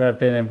situations where I've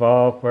been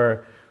involved,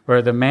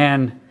 where the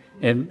man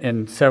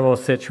in several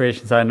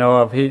situations I know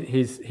of,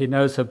 he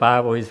knows the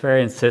Bible. He's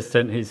very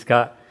insistent. He's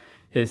got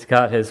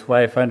his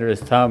wife under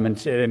his thumb, and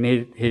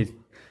he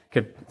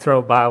could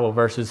throw Bible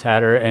verses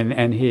at her,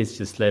 and he's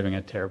just living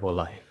a terrible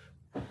life.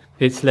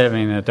 He's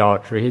living in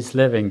adultery. He's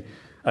living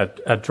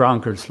a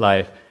drunkard's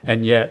life,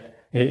 and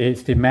yet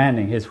he's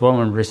demanding his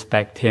woman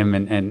respect him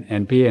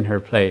and be in her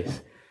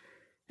place.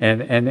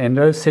 And in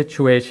those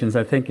situations,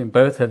 I think in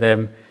both of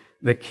them,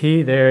 the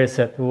key there is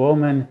that the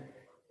woman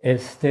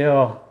is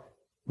still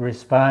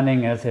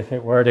responding as if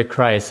it were to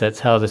Christ.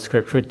 That's how the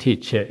Scripture would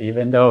teach it,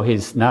 even though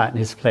he's not in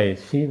his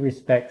place. She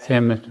respects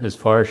him as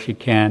far as she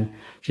can.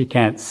 She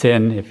can't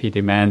sin. If he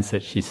demands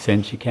that she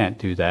sin, she can't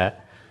do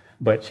that.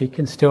 But she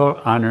can still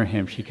honor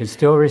him. She can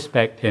still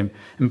respect him.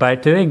 And by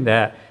doing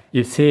that,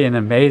 you see in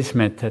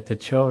amazement that the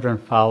children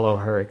follow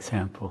her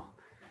example.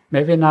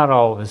 Maybe not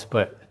always,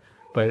 but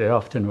it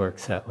often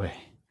works that way.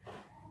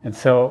 And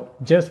so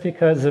just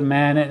because a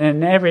man,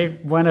 and every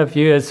one of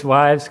you as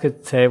wives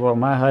could say, well,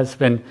 my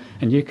husband,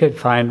 and you could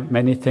find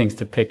many things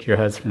to pick your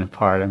husband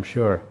apart, I'm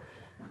sure.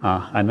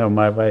 I know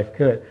my wife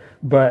could.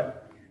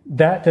 But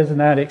that does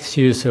not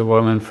excuse a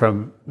woman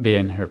from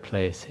being in her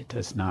place. It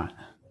does not.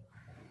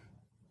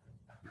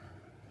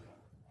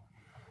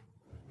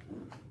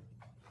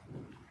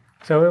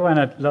 So we want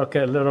to look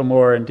at a little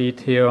more in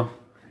detail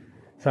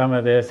some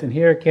of this. And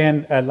here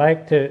again, I'd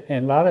like to,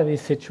 in a lot of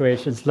these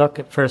situations, look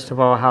at, first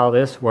of all, how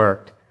this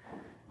worked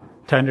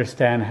to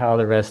understand how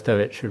the rest of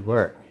it should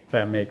work, if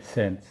that makes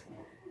sense.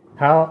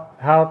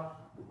 How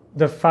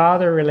the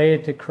Father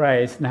related to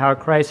Christ and how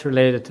Christ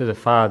related to the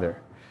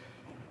Father.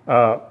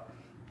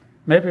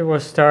 Maybe we'll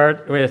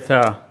start with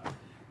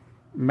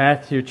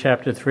Matthew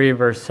chapter 3,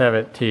 verse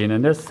 17.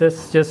 And this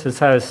just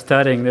as I was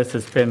studying, this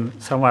has been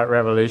somewhat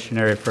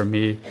revolutionary for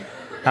me,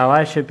 how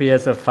I should be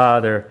as a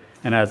father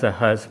and as a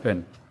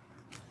husband.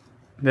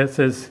 This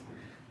is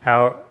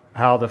how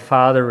the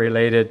Father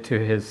related to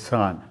his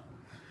Son.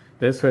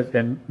 This was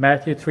in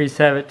Matthew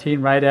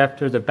 3:17, right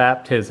after the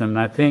baptism. And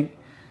I think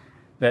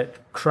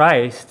that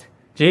Christ,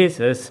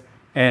 Jesus,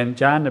 and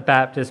John the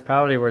Baptist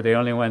probably were the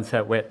only ones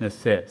that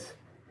witnessed this.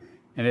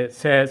 And it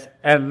says,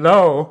 "And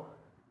lo,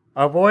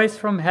 a voice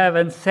from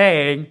heaven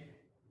saying,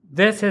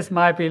 'This is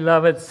my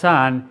beloved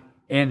Son,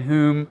 in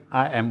whom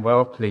I am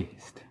well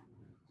pleased.'"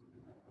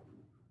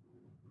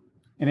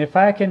 And if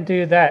I can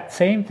do that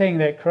same thing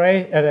that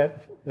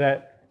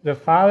the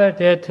Father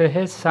did to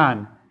his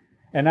Son,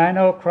 and I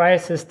know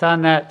Christ has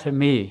done that to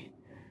me.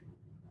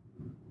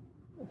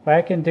 If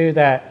I can do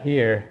that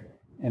here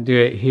and do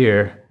it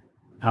here,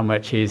 how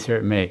much easier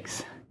it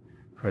makes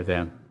for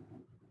them.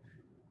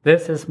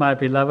 This is my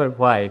beloved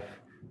wife,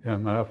 whom I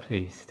am well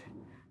pleased.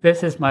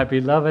 This is my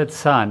beloved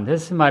son.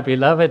 This is my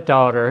beloved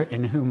daughter,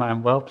 in whom I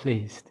am well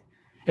pleased.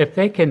 If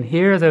they can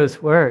hear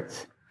those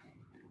words,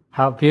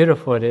 how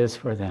beautiful it is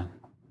for them.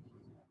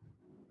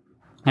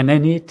 And they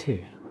need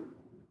to.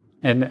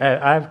 And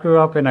I've grew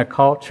up in a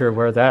culture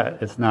where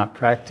that is not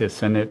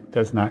practiced, and it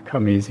does not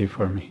come easy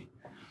for me.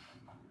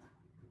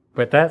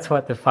 But that's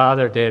what the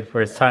Father did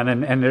for his Son.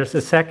 And there's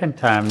a second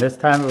time. This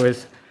time it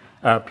was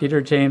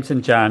Peter, James,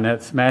 and John.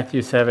 That's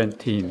Matthew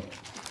 17.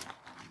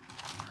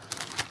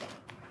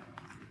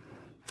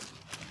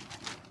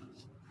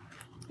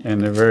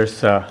 And the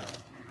verse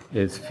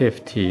is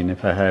 15,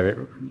 if I have it.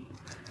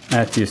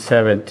 Matthew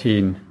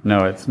 17.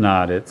 No, it's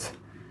not. It's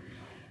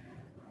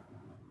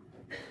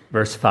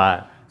verse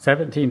 5.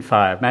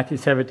 17:5. Matthew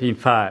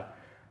 17:5.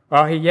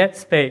 While he yet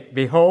spake,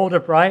 behold, a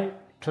bright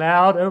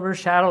cloud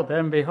overshadowed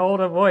them.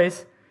 Behold, a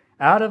voice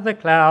out of the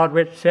cloud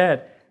which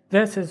said,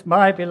 This is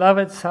my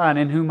beloved Son,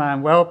 in whom I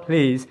am well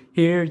pleased.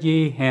 Hear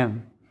ye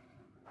him.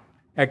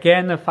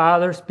 Again, the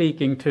Father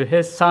speaking to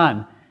his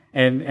Son,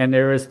 and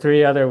there was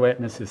 3 other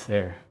witnesses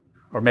there,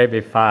 or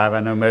maybe 5. I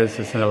know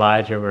Moses and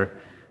Elijah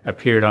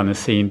appeared on the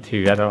scene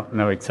too. I don't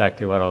know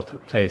exactly what all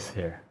took place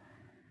there.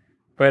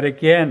 But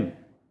again,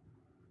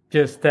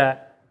 just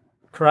that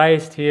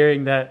Christ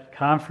hearing that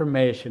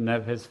confirmation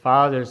of his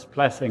Father's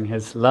blessing,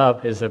 his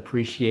love, his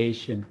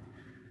appreciation.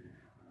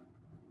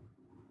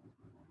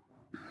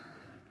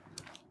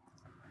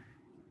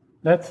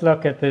 Let's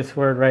look at this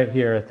word right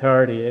here,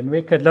 authority. And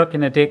we could look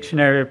in a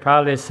dictionary and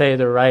probably say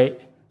the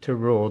right to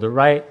rule, the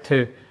right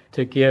to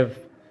give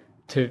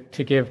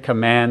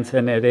commands,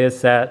 and it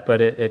is that,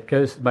 but it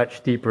goes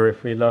much deeper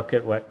if we look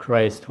at what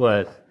Christ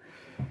was.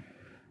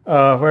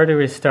 Where do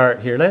we start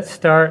here? Let's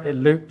start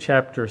in Luke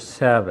chapter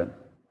 7.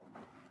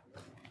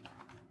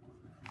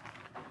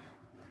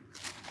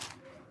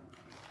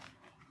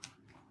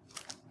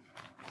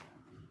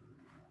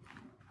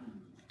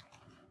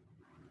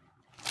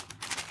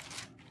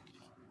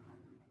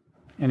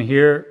 And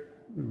here,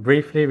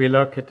 briefly, we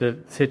look at the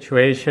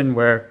situation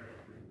where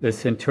the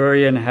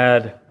centurion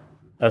had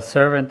a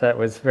servant that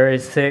was very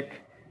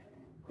sick,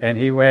 and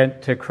he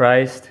went to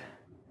Christ.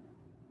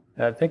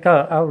 I think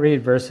I'll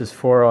read verses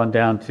 4 on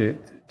down to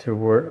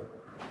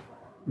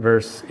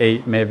verse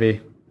 8,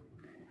 maybe.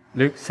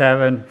 Luke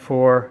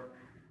 7:4.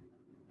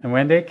 And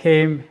when they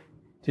came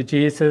to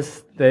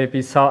Jesus, they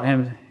besought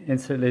him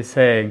instantly,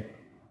 saying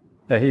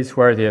that he's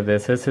worthy of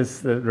this. This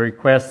is the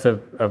request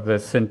of the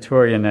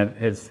centurion that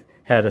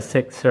had a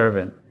sick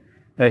servant,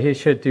 that he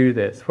should do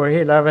this. For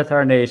he loveth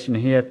our nation,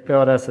 he hath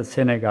built us a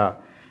synagogue.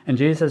 And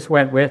Jesus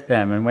went with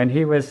them, and when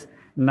he was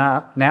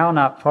not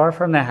far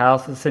from the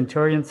house, the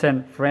centurion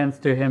sent friends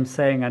to him,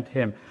 saying unto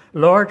him,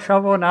 Lord,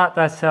 trouble not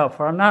thyself,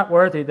 for I am not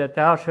worthy that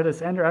thou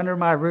shouldest enter under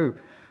my roof.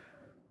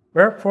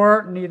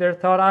 Wherefore neither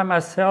thought I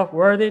myself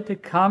worthy to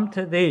come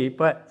to thee,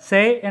 but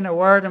say in a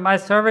word, and my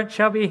servant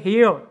shall be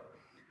healed.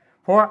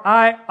 For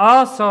I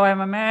also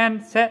am a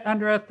man set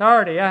under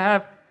authority.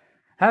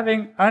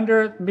 Having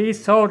under me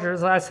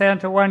soldiers, I say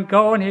unto one,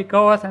 Go, and he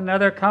goeth,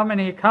 another, Come,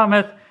 and he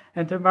cometh,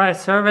 and to my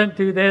servant,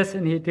 Do this,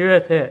 and he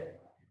doeth it.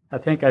 I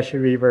think I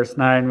should read verse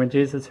 9. When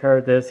Jesus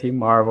heard this, he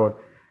marveled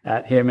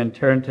at him, and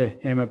turned to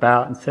him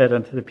about, and said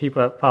unto the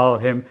people that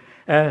followed him,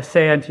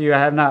 Say unto you, I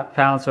have not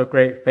found so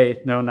great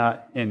faith, no,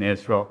 not in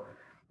Israel.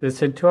 The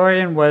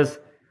centurion was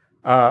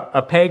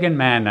a pagan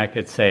man, I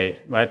could say.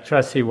 I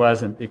trust he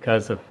wasn't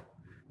because of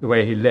the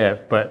way he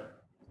lived,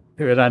 but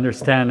you would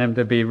understand him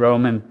to be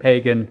Roman,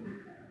 pagan.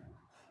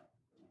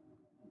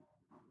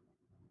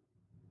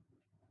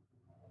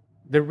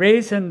 The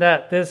reason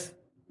that this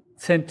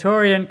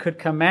centurion could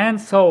command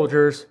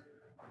soldiers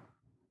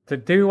to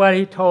do what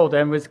he told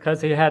them was because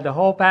he had the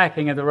whole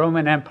backing of the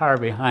Roman Empire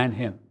behind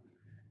him.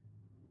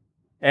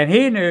 And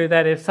he knew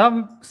that if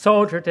some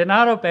soldier did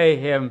not obey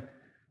him,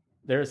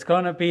 there's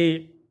going to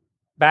be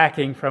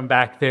backing from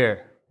back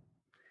there.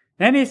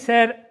 Then he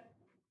said,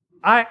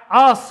 I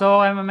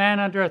also am a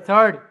man under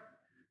authority.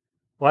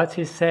 What's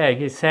he saying?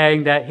 He's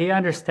saying that he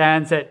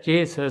understands that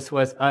Jesus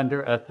was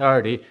under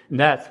authority, and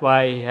that's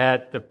why he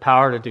had the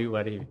power to do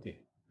what he did.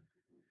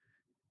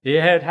 He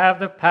had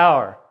the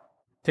power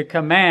to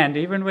command,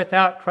 even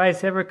without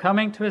Christ ever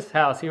coming to his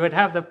house, he would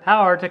have the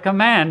power to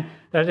command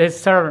that his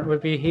servant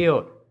would be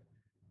healed.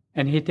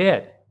 And he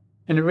did.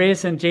 And the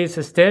reason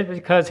Jesus did was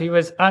because he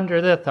was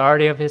under the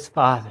authority of his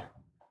Father.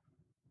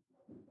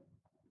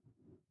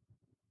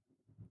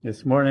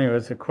 This morning it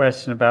was a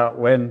question about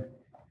when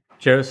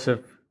Joseph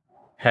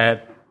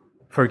had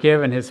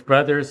forgiven his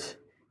brothers,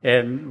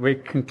 and we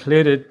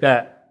concluded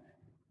that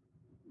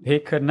he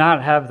could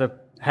not have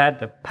had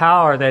the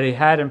power that he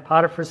had in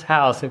Potiphar's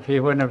house if he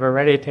wouldn't have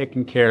already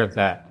taken care of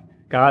that.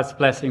 God's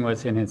blessing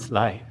was in his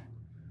life.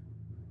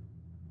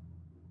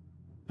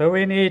 But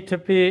we need to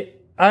be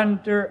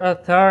under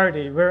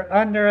authority. We're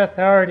under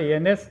authority.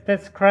 And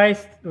this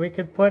Christ, we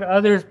could put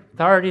other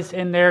authorities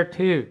in there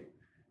too.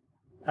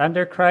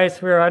 Under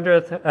Christ, we're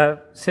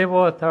under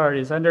civil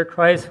authorities. Under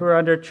Christ, we're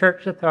under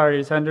church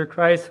authorities. Under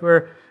Christ,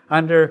 we're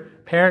under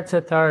parents'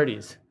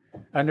 authorities.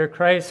 Under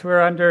Christ,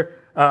 we're under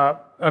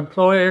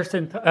employers'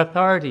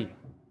 authority.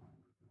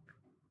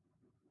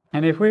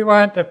 And if we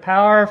want the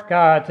power of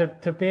God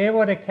to be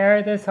able to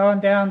carry this on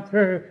down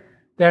through,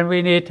 then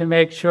we need to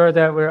make sure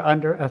that we're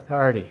under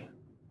authority.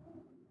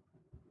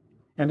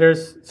 And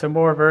there's some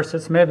more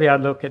verses. Maybe I'll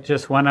look at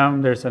just one of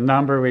them. There's a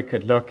number we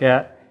could look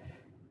at,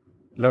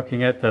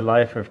 looking at the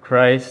life of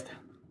Christ.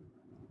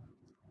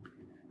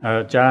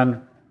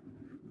 John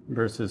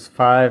verses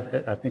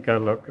 5, I think I'll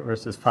look at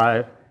verses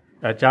 5.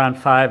 John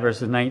 5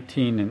 verses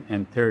 19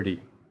 and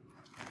 30.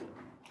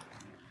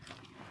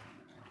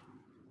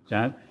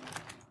 John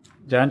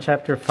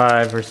chapter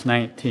 5 verse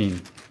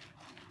 19.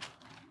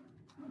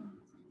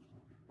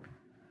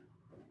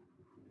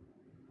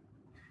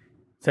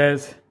 It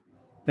says,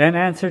 Then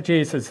answered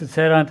Jesus and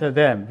said unto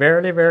them,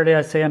 Verily, verily,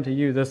 I say unto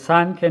you, the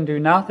Son can do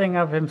nothing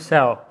of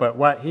himself, but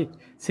what he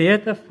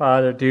seeth the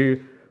Father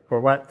do, for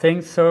what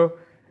things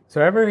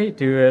soever he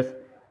doeth,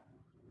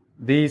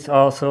 these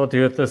also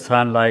doeth the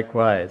Son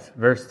likewise.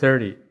 Verse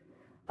 30,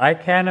 I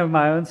can of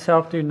my own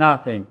self do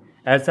nothing.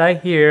 As I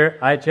hear,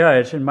 I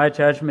judge, and my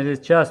judgment is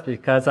just,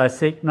 because I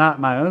seek not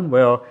my own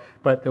will,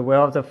 but the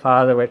will of the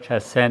Father which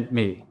has sent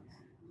me.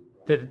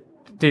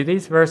 Do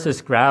these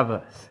verses grab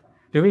us?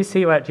 Do we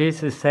see what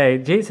Jesus is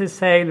saying? Jesus is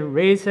saying the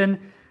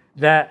reason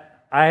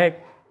that I,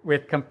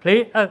 with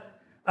complete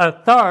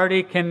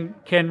authority,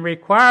 can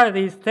require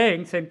these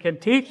things and can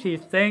teach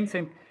these things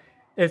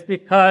is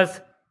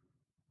because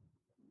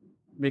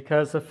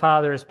the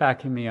Father is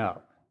backing me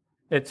up.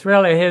 It's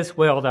really His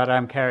will that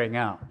I'm carrying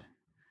out.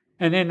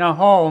 And in a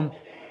home,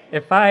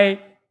 if I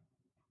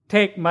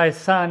take my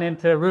son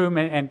into a room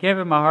and give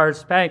him a hard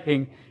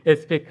spanking,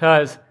 it's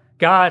because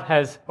God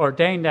has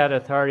ordained that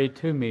authority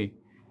to me.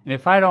 And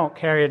if I don't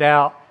carry it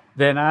out,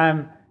 then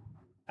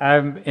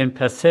I'm in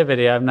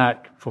passivity. I'm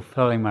not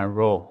fulfilling my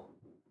role.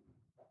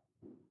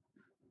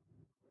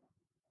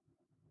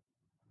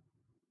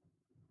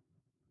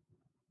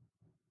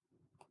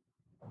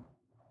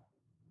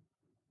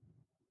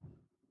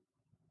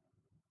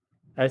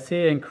 I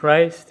see in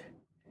Christ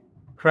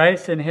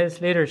in His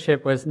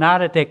leadership was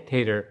not a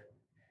dictator.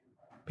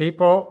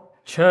 People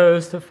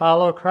chose to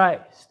follow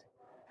Christ.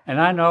 And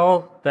I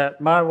know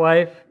that my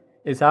wife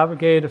is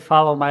obligated to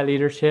follow my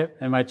leadership,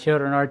 and my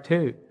children are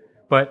too.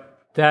 But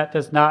that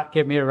does not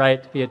give me a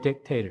right to be a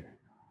dictator.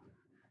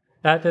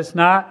 That does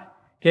not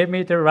give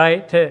me the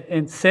right to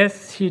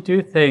insist she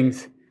do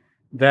things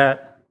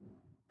that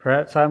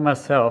perhaps I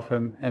myself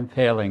am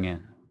failing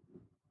in.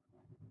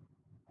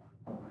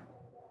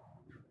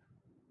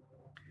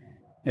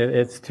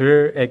 It's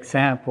through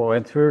example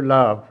and through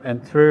love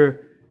and through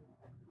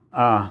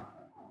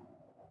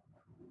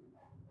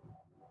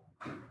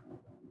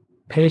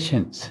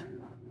patience.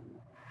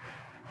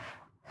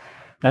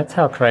 That's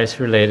how Christ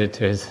related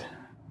to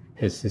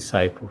his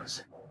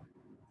disciples.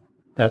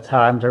 That's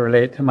how I'm to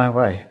relate to my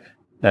wife.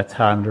 That's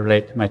how I'm to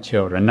relate to my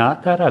children.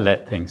 Not that I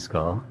let things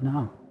go,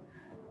 no.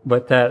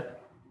 But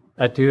that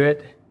I do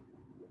it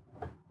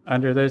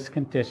under those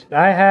conditions.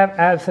 I have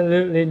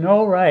absolutely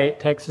no right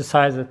to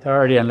exercise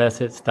authority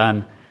unless it's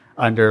done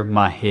under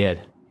my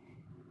head.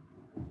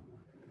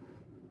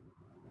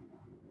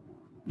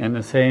 And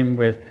the same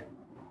with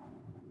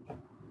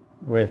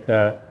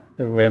the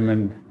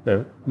women,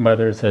 the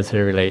mothers, as they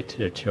relate to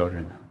their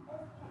children.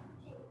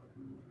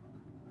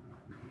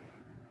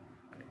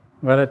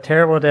 What a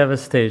terrible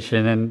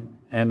devastation.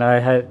 And I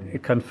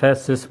had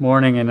confessed this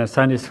morning in a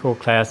Sunday school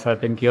class,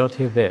 I've been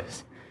guilty of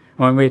this.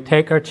 When we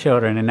take our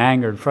children in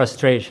anger and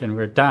frustration,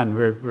 we're done,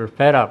 we're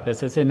fed up,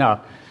 this is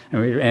enough.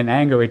 And in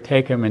anger, we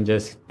take them and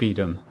just beat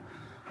them.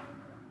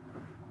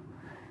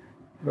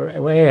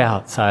 We're way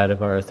outside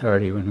of our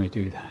authority when we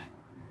do that.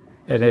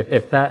 And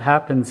if that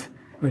happens,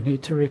 we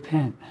need to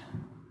repent.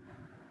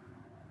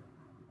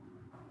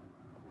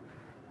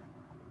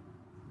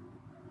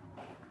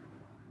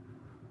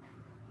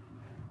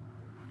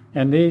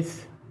 And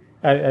these,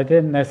 I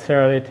didn't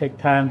necessarily take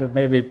time to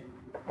maybe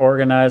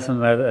organize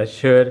them as I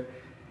should.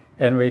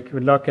 And we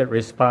could look at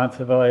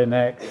responsibility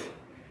next.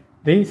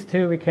 These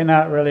two we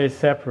cannot really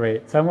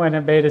separate. Someone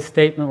had made a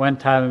statement one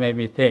time that made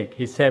me think.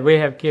 He said, we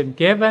have been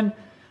given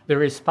the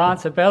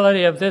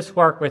responsibility of this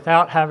work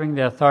without having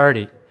the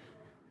authority.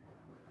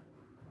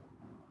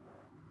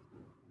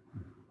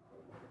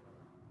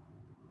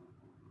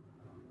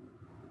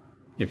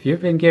 If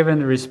you've been given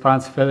the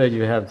responsibility,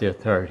 you have the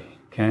authority,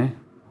 okay?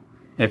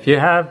 If you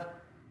have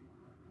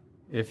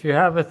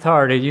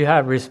authority, you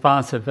have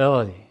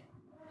responsibility.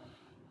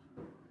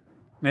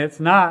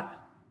 It's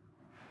not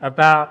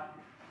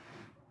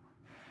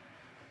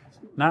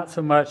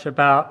so much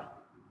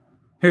about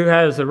who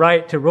has the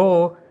right to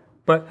rule,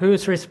 but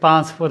who's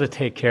responsible to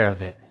take care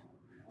of it.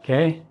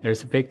 Okay?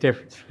 There's a big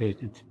difference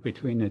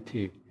between the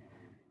two.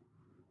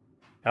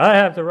 I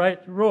have the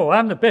right to rule.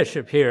 I'm the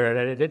bishop here.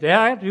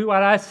 I do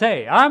what I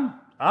say. I'm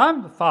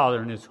I'm the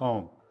father in this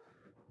home.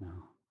 No.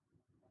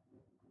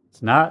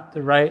 It's not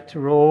the right to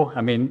rule.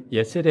 I mean,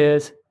 yes, it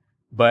is.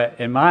 But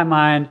in my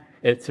mind,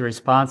 it's a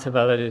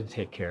responsibility to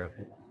take care of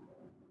it.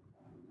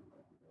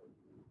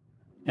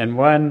 And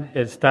one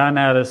is done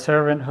out of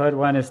servanthood,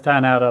 one is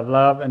done out of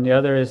love, and the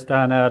other is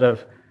done out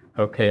of,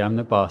 okay, I'm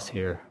the boss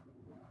here.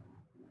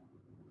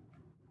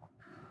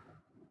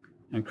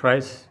 And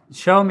Christ,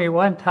 show me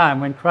one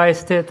time when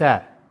Christ did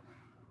that.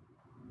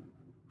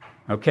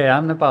 Okay,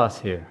 I'm the boss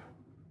here.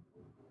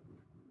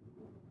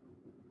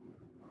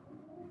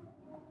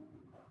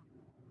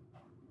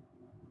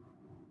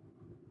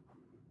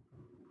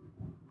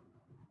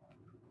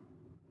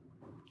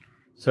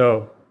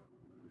 So,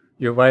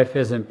 your wife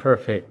isn't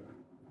perfect.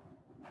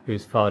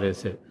 Whose fault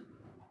is it?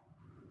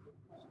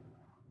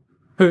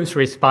 Whose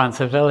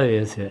responsibility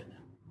is it?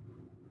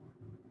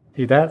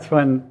 See, that's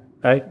when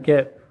I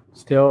get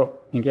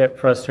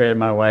frustrated with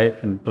my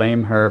wife and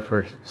blame her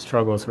for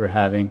struggles we're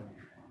having.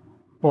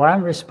 Well,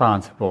 I'm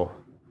responsible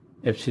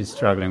if she's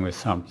struggling with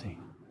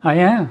something. I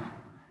am.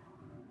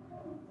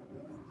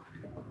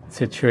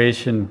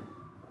 Situation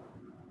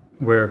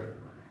where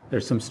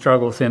there's some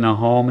struggles in a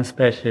home,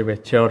 especially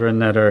with children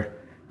that are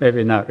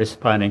maybe not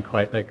responding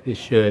quite like they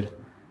should.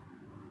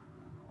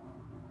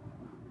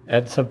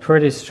 And some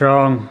pretty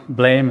strong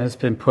blame has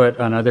been put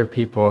on other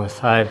people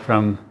aside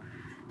from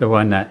the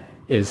one that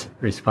is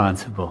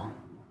responsible.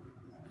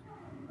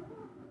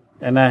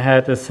 And I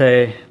had to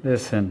say,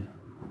 listen,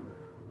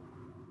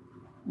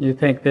 you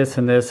think this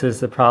and this is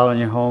the problem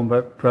in your home,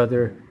 but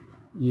brother,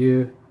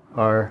 you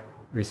are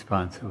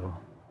responsible.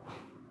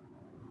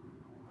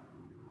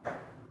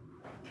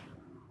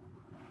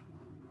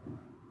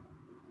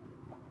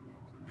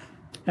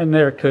 And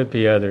there could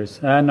be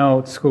others. I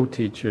know school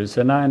teachers,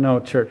 and I know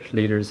church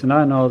leaders, and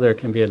I know there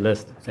can be a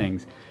list of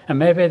things. And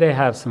maybe they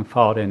have some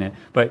fault in it,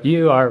 but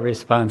you are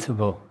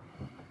responsible.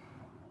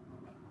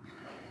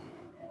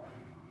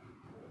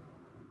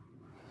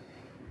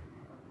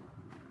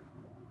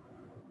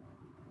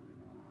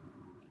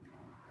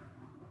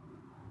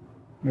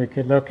 We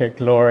could look at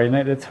glory, and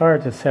it's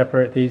hard to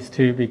separate these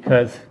two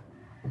because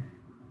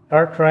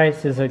our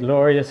Christ is a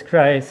glorious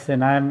Christ,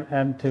 and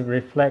I'm to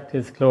reflect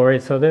His glory.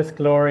 So this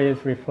glory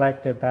is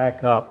reflected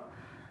back up.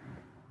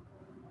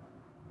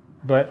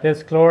 But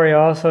this glory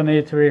also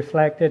needs to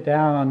reflect it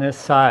down on this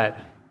side.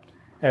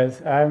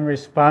 As I'm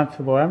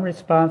responsible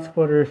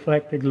to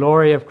reflect the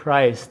glory of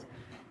Christ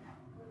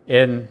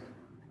in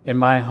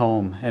my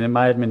home and in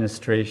my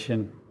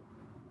administration.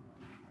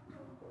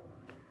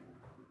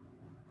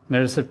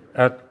 There's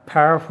a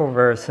powerful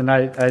verse, and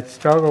I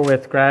struggle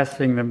with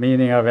grasping the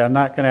meaning of it. I'm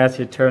not going to ask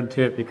you to turn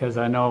to it because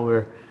I know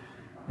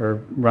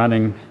we're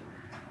running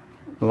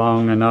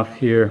long enough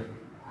here.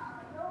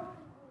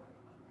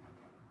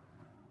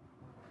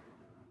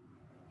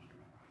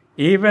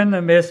 Even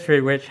the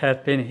mystery which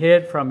hath been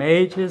hid from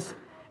ages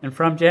and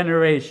from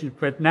generations,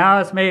 but now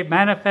is made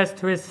manifest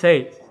to His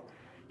saints,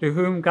 to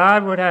whom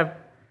God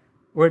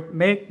would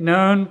make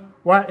known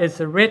what is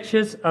the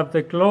riches of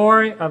the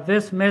glory of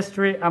this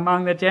mystery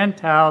among the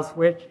Gentiles,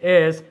 which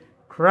is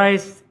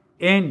Christ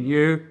in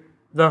you,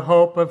 the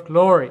hope of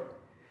glory.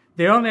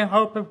 The only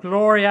hope of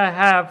glory I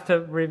have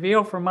to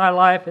reveal for my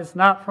life is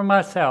not for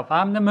myself.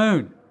 I'm the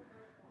moon.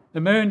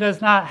 The moon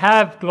does not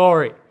have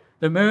glory.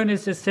 The moon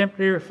is just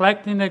simply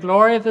reflecting the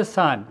glory of the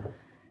sun.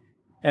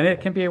 And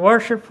it can be a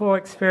worshipful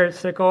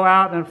experience to go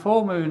out on a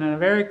full moon on a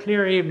very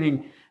clear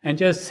evening and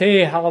just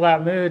see how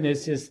that moon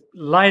is just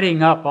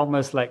lighting up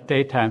almost like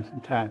daytime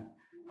sometimes.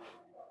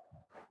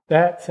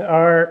 That's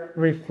our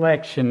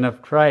reflection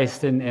of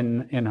Christ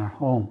in our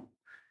home.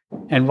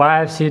 And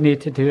wives, you need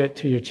to do it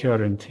to your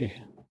children too.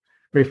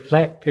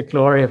 Reflect the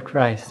glory of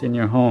Christ in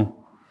your home.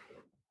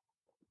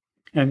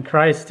 And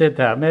Christ did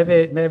that.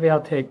 Maybe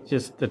I'll take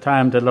just the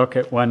time to look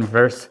at one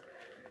verse.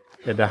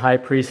 The high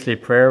priestly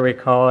prayer, we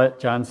call it,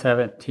 John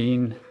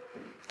 17.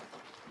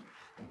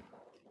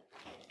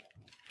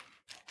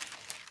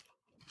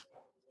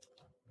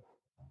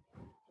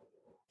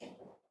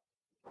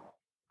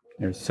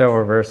 There's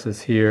several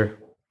verses here.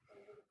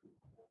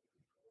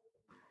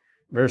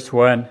 Verse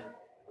 1,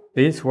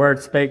 these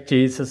words spake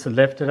Jesus and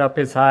lifted up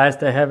His eyes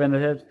to heaven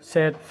and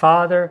said,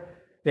 Father,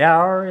 the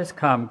hour is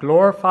come.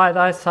 Glorify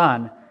Thy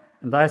Son,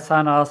 and Thy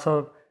Son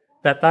also,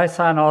 that Thy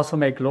Son also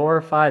may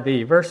glorify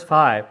Thee. Verse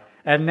 5,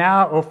 and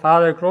now, O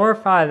Father,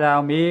 glorify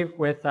Thou me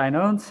with Thine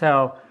own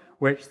self,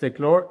 with the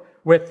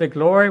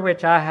glory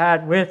which I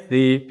had with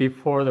Thee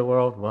before the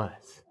world was.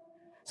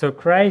 So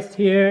Christ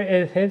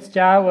here, His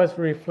job was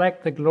to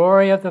reflect the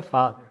glory of the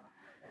Father.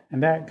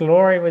 And that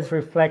glory was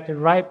reflected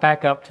right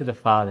back up to the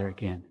Father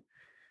again.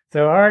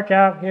 So our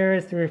job here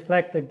is to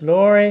reflect the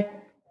glory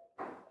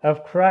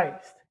of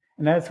Christ.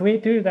 And as we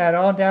do that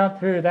all down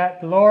through,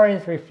 that glory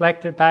is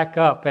reflected back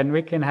up, and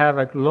we can have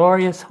a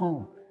glorious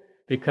home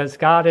because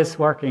God is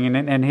working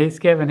and He's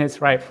given His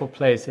rightful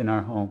place in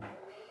our home.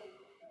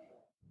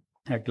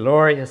 A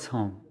glorious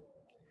home.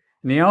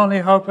 And the only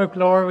hope of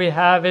glory we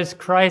have is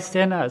Christ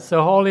in us,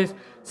 the Holy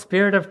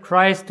Spirit of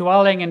Christ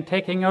dwelling and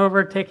taking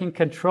over, taking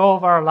control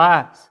of our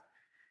lives.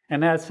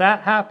 And as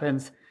that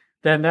happens,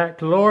 then that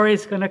glory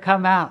is going to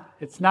come out.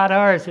 It's not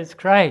ours, it's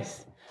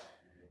Christ.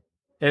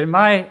 Am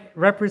I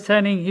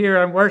representing here?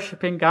 I'm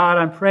worshiping God.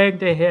 I'm praying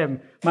to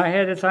Him. My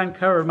head is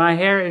uncovered. My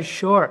hair is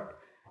short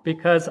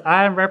because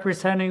I am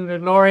representing the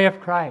glory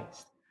of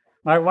Christ.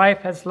 My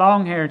wife has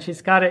long hair and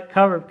she's got it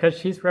covered because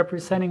she's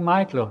representing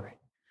my glory.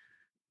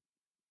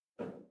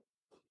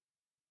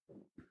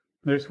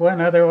 There's one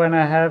other one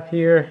I have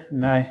here,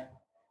 and I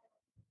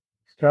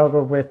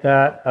struggle with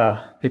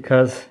that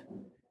because,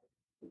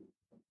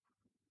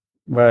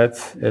 well,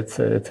 it's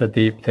a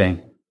deep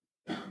thing.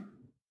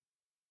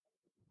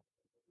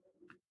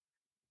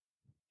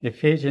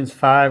 Ephesians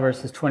 5,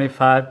 verses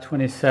 25,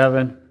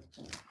 27.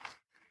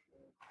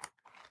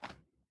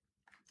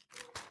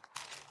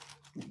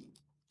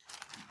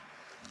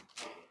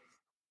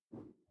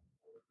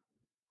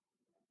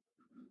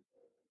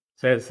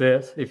 Says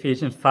this,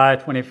 Ephesians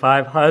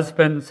 5:25,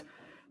 husbands,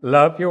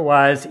 love your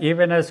wives,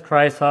 even as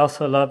Christ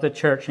also loved the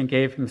church and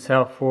gave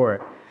himself for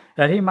it,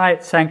 that he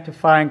might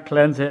sanctify and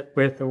cleanse it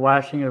with the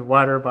washing of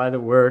water by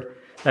the word,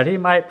 that he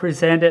might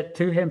present it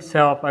to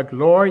himself a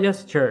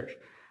glorious church,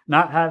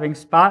 not having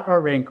spot or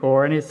wrinkle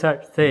or any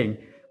such thing,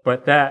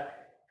 but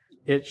that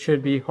it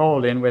should be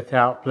holy and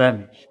without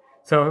blemish.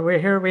 So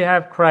here we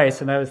have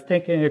Christ, and I was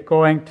thinking of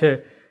going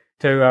to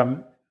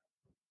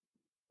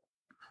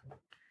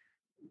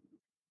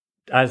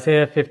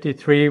Isaiah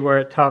 53, where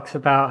it talks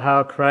about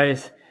how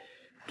Christ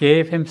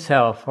gave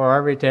himself for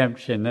our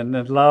redemption. And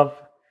the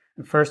love,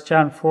 in 1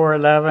 John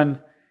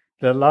 4:11,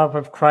 the love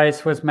of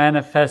Christ was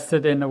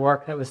manifested in the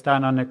work that was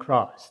done on the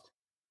cross.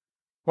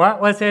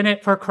 What was in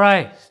it for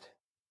Christ?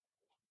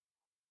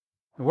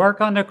 The work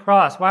on the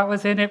cross, what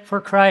was in it for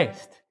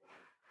Christ?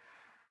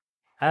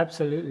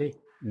 Absolutely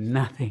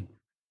nothing.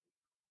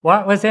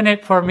 What was in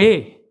it for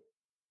me?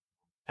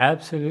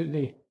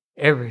 Absolutely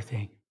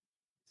everything.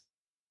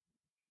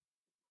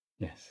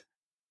 Yes.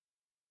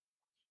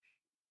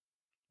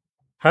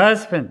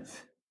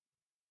 Husbands,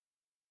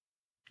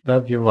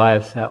 love your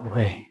wives that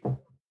way.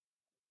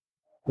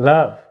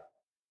 Love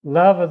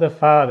of the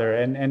Father.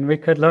 And we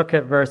could look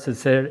at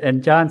verses there.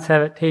 In John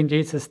 17,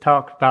 Jesus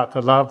talked about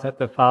the love that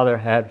the Father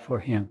had for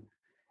him.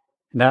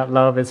 And that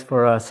love is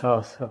for us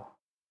also.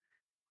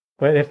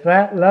 But if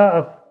that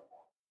love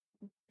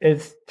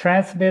is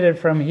transmitted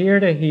from here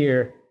to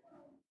here,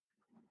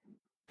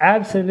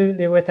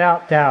 absolutely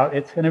without doubt,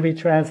 it's going to be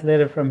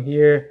translated from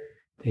here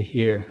to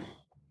here.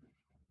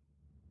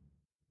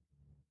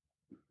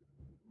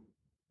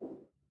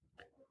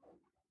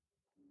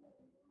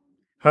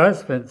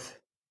 Husbands,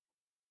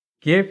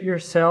 give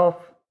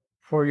yourself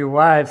for your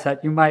wives,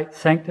 that you might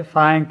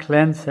sanctify and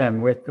cleanse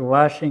them with the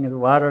washing of the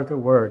water of the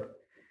word,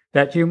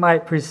 that you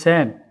might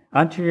present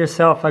unto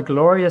yourself a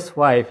glorious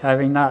wife,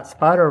 having not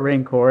spot or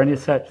wrinkle or any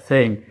such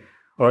thing,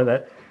 or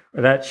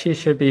that she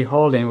should be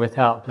holy and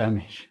without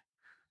blemish.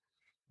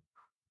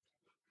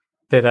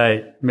 Did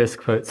I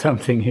misquote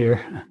something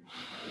here?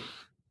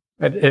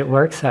 But it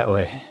works that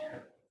way.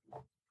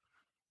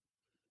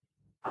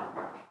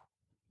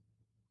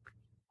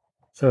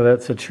 So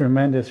that's a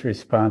tremendous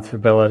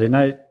responsibility. And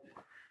I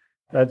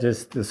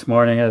just this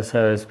morning, as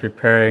I was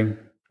preparing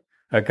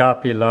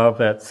agape love,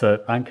 that's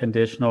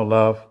unconditional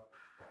love.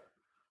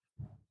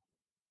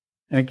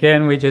 And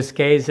again, we just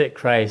gaze at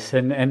Christ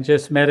and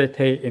just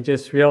meditate and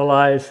just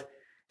realize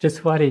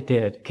just what he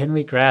did. Can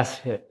we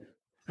grasp it?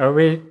 Are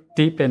we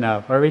deep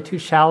enough? Are we too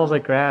shallow to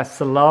grasp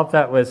the love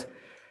that was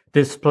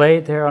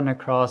displayed there on the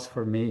cross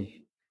for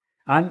me?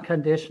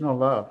 Unconditional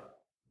love.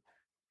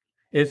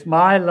 Is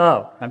my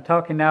love, I'm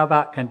talking now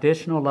about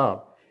conditional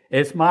love,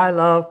 is my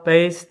love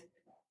based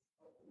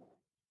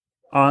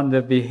on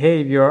the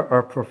behavior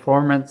or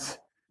performance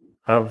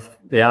of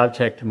the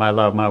object of my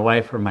love, my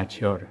wife or my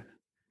children?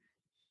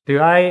 Do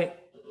I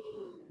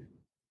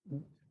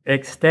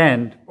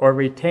extend or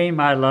retain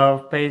my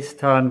love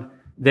based on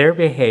their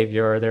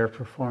behavior or their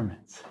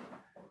performance?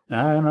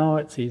 I don't know,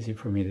 it's easy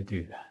for me to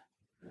do that.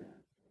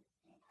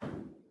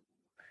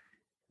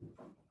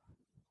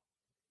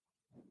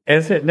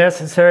 Is it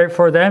necessary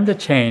for them to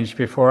change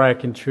before I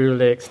can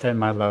truly extend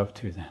my love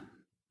to them?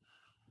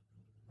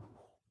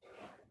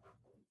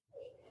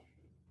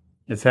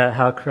 Is that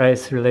how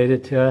Christ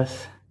related to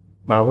us?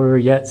 While we were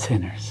yet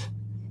sinners,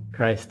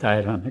 Christ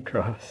died on the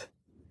cross.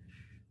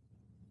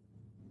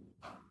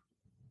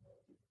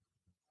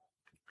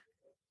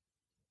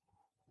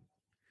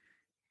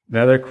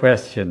 Another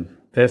question.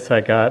 This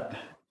I got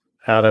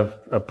out of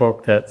a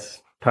book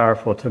that's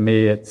powerful to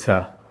me. It's,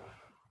 I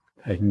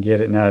can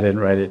get it now, I didn't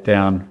write it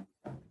down.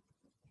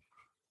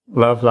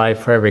 Love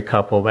Life for Every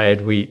Couple by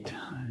Ed Wheat.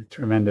 A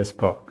tremendous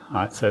book.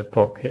 It's a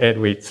book, Ed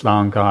Wheat's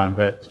long gone,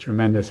 but it's a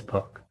tremendous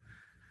book.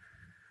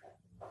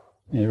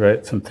 He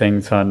wrote some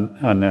things on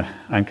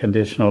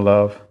unconditional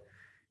love.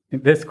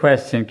 This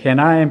question, can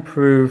I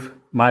improve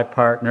my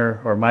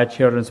partner or my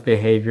children's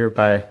behavior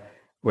by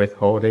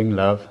withholding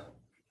love?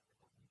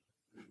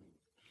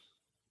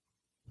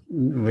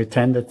 We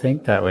tend to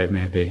think that way,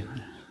 maybe.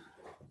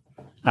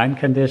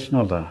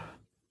 Unconditional love.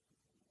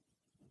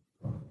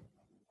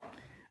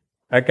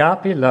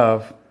 Agape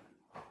love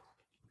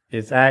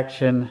is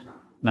action,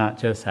 not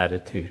just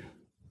attitude.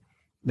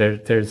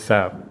 There's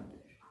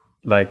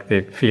like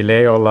the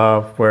phileo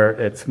love where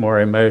it's more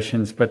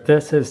emotions, but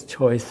this is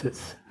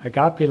choices.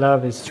 Agape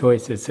love is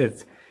choices.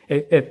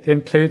 It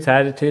includes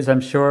attitudes,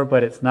 I'm sure,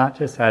 but it's not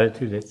just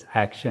attitude, it's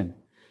action.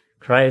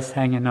 Christ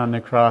hanging on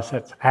the cross,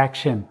 that's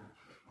action.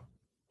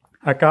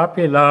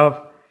 Agape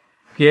love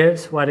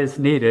gives what is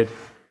needed,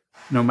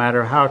 no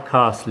matter how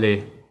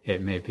costly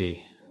it may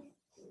be.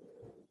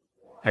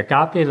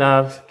 Agape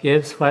love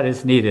gives what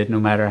is needed, no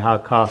matter how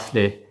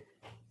costly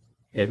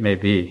it may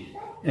be.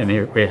 And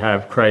here we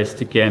have Christ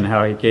again,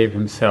 how he gave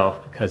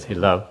himself because he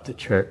loved the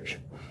church.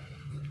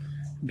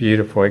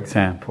 Beautiful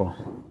example.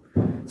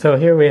 So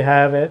here we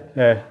have it.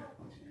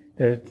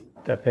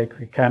 I think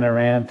we kind of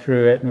ran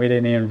through it, and we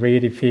didn't even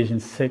read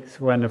Ephesians 6,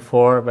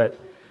 1-4, but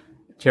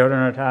children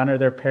are to honor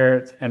their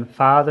parents, and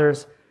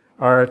fathers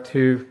are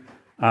to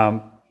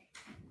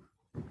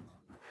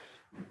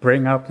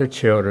bring up their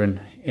children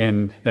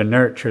in the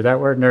nurture. That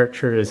word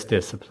nurture is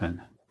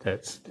discipline.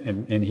 That's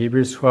in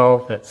Hebrews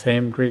 12, that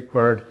same Greek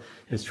word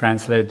is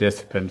translated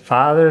discipline.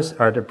 Fathers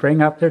are to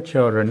bring up their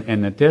children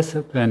in the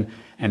discipline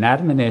and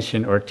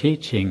admonition or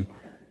teaching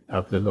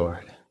of the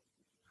Lord.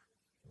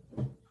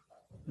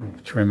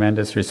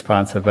 Tremendous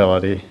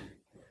responsibility.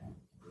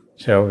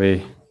 Shall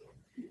we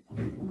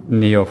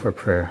kneel for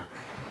prayer?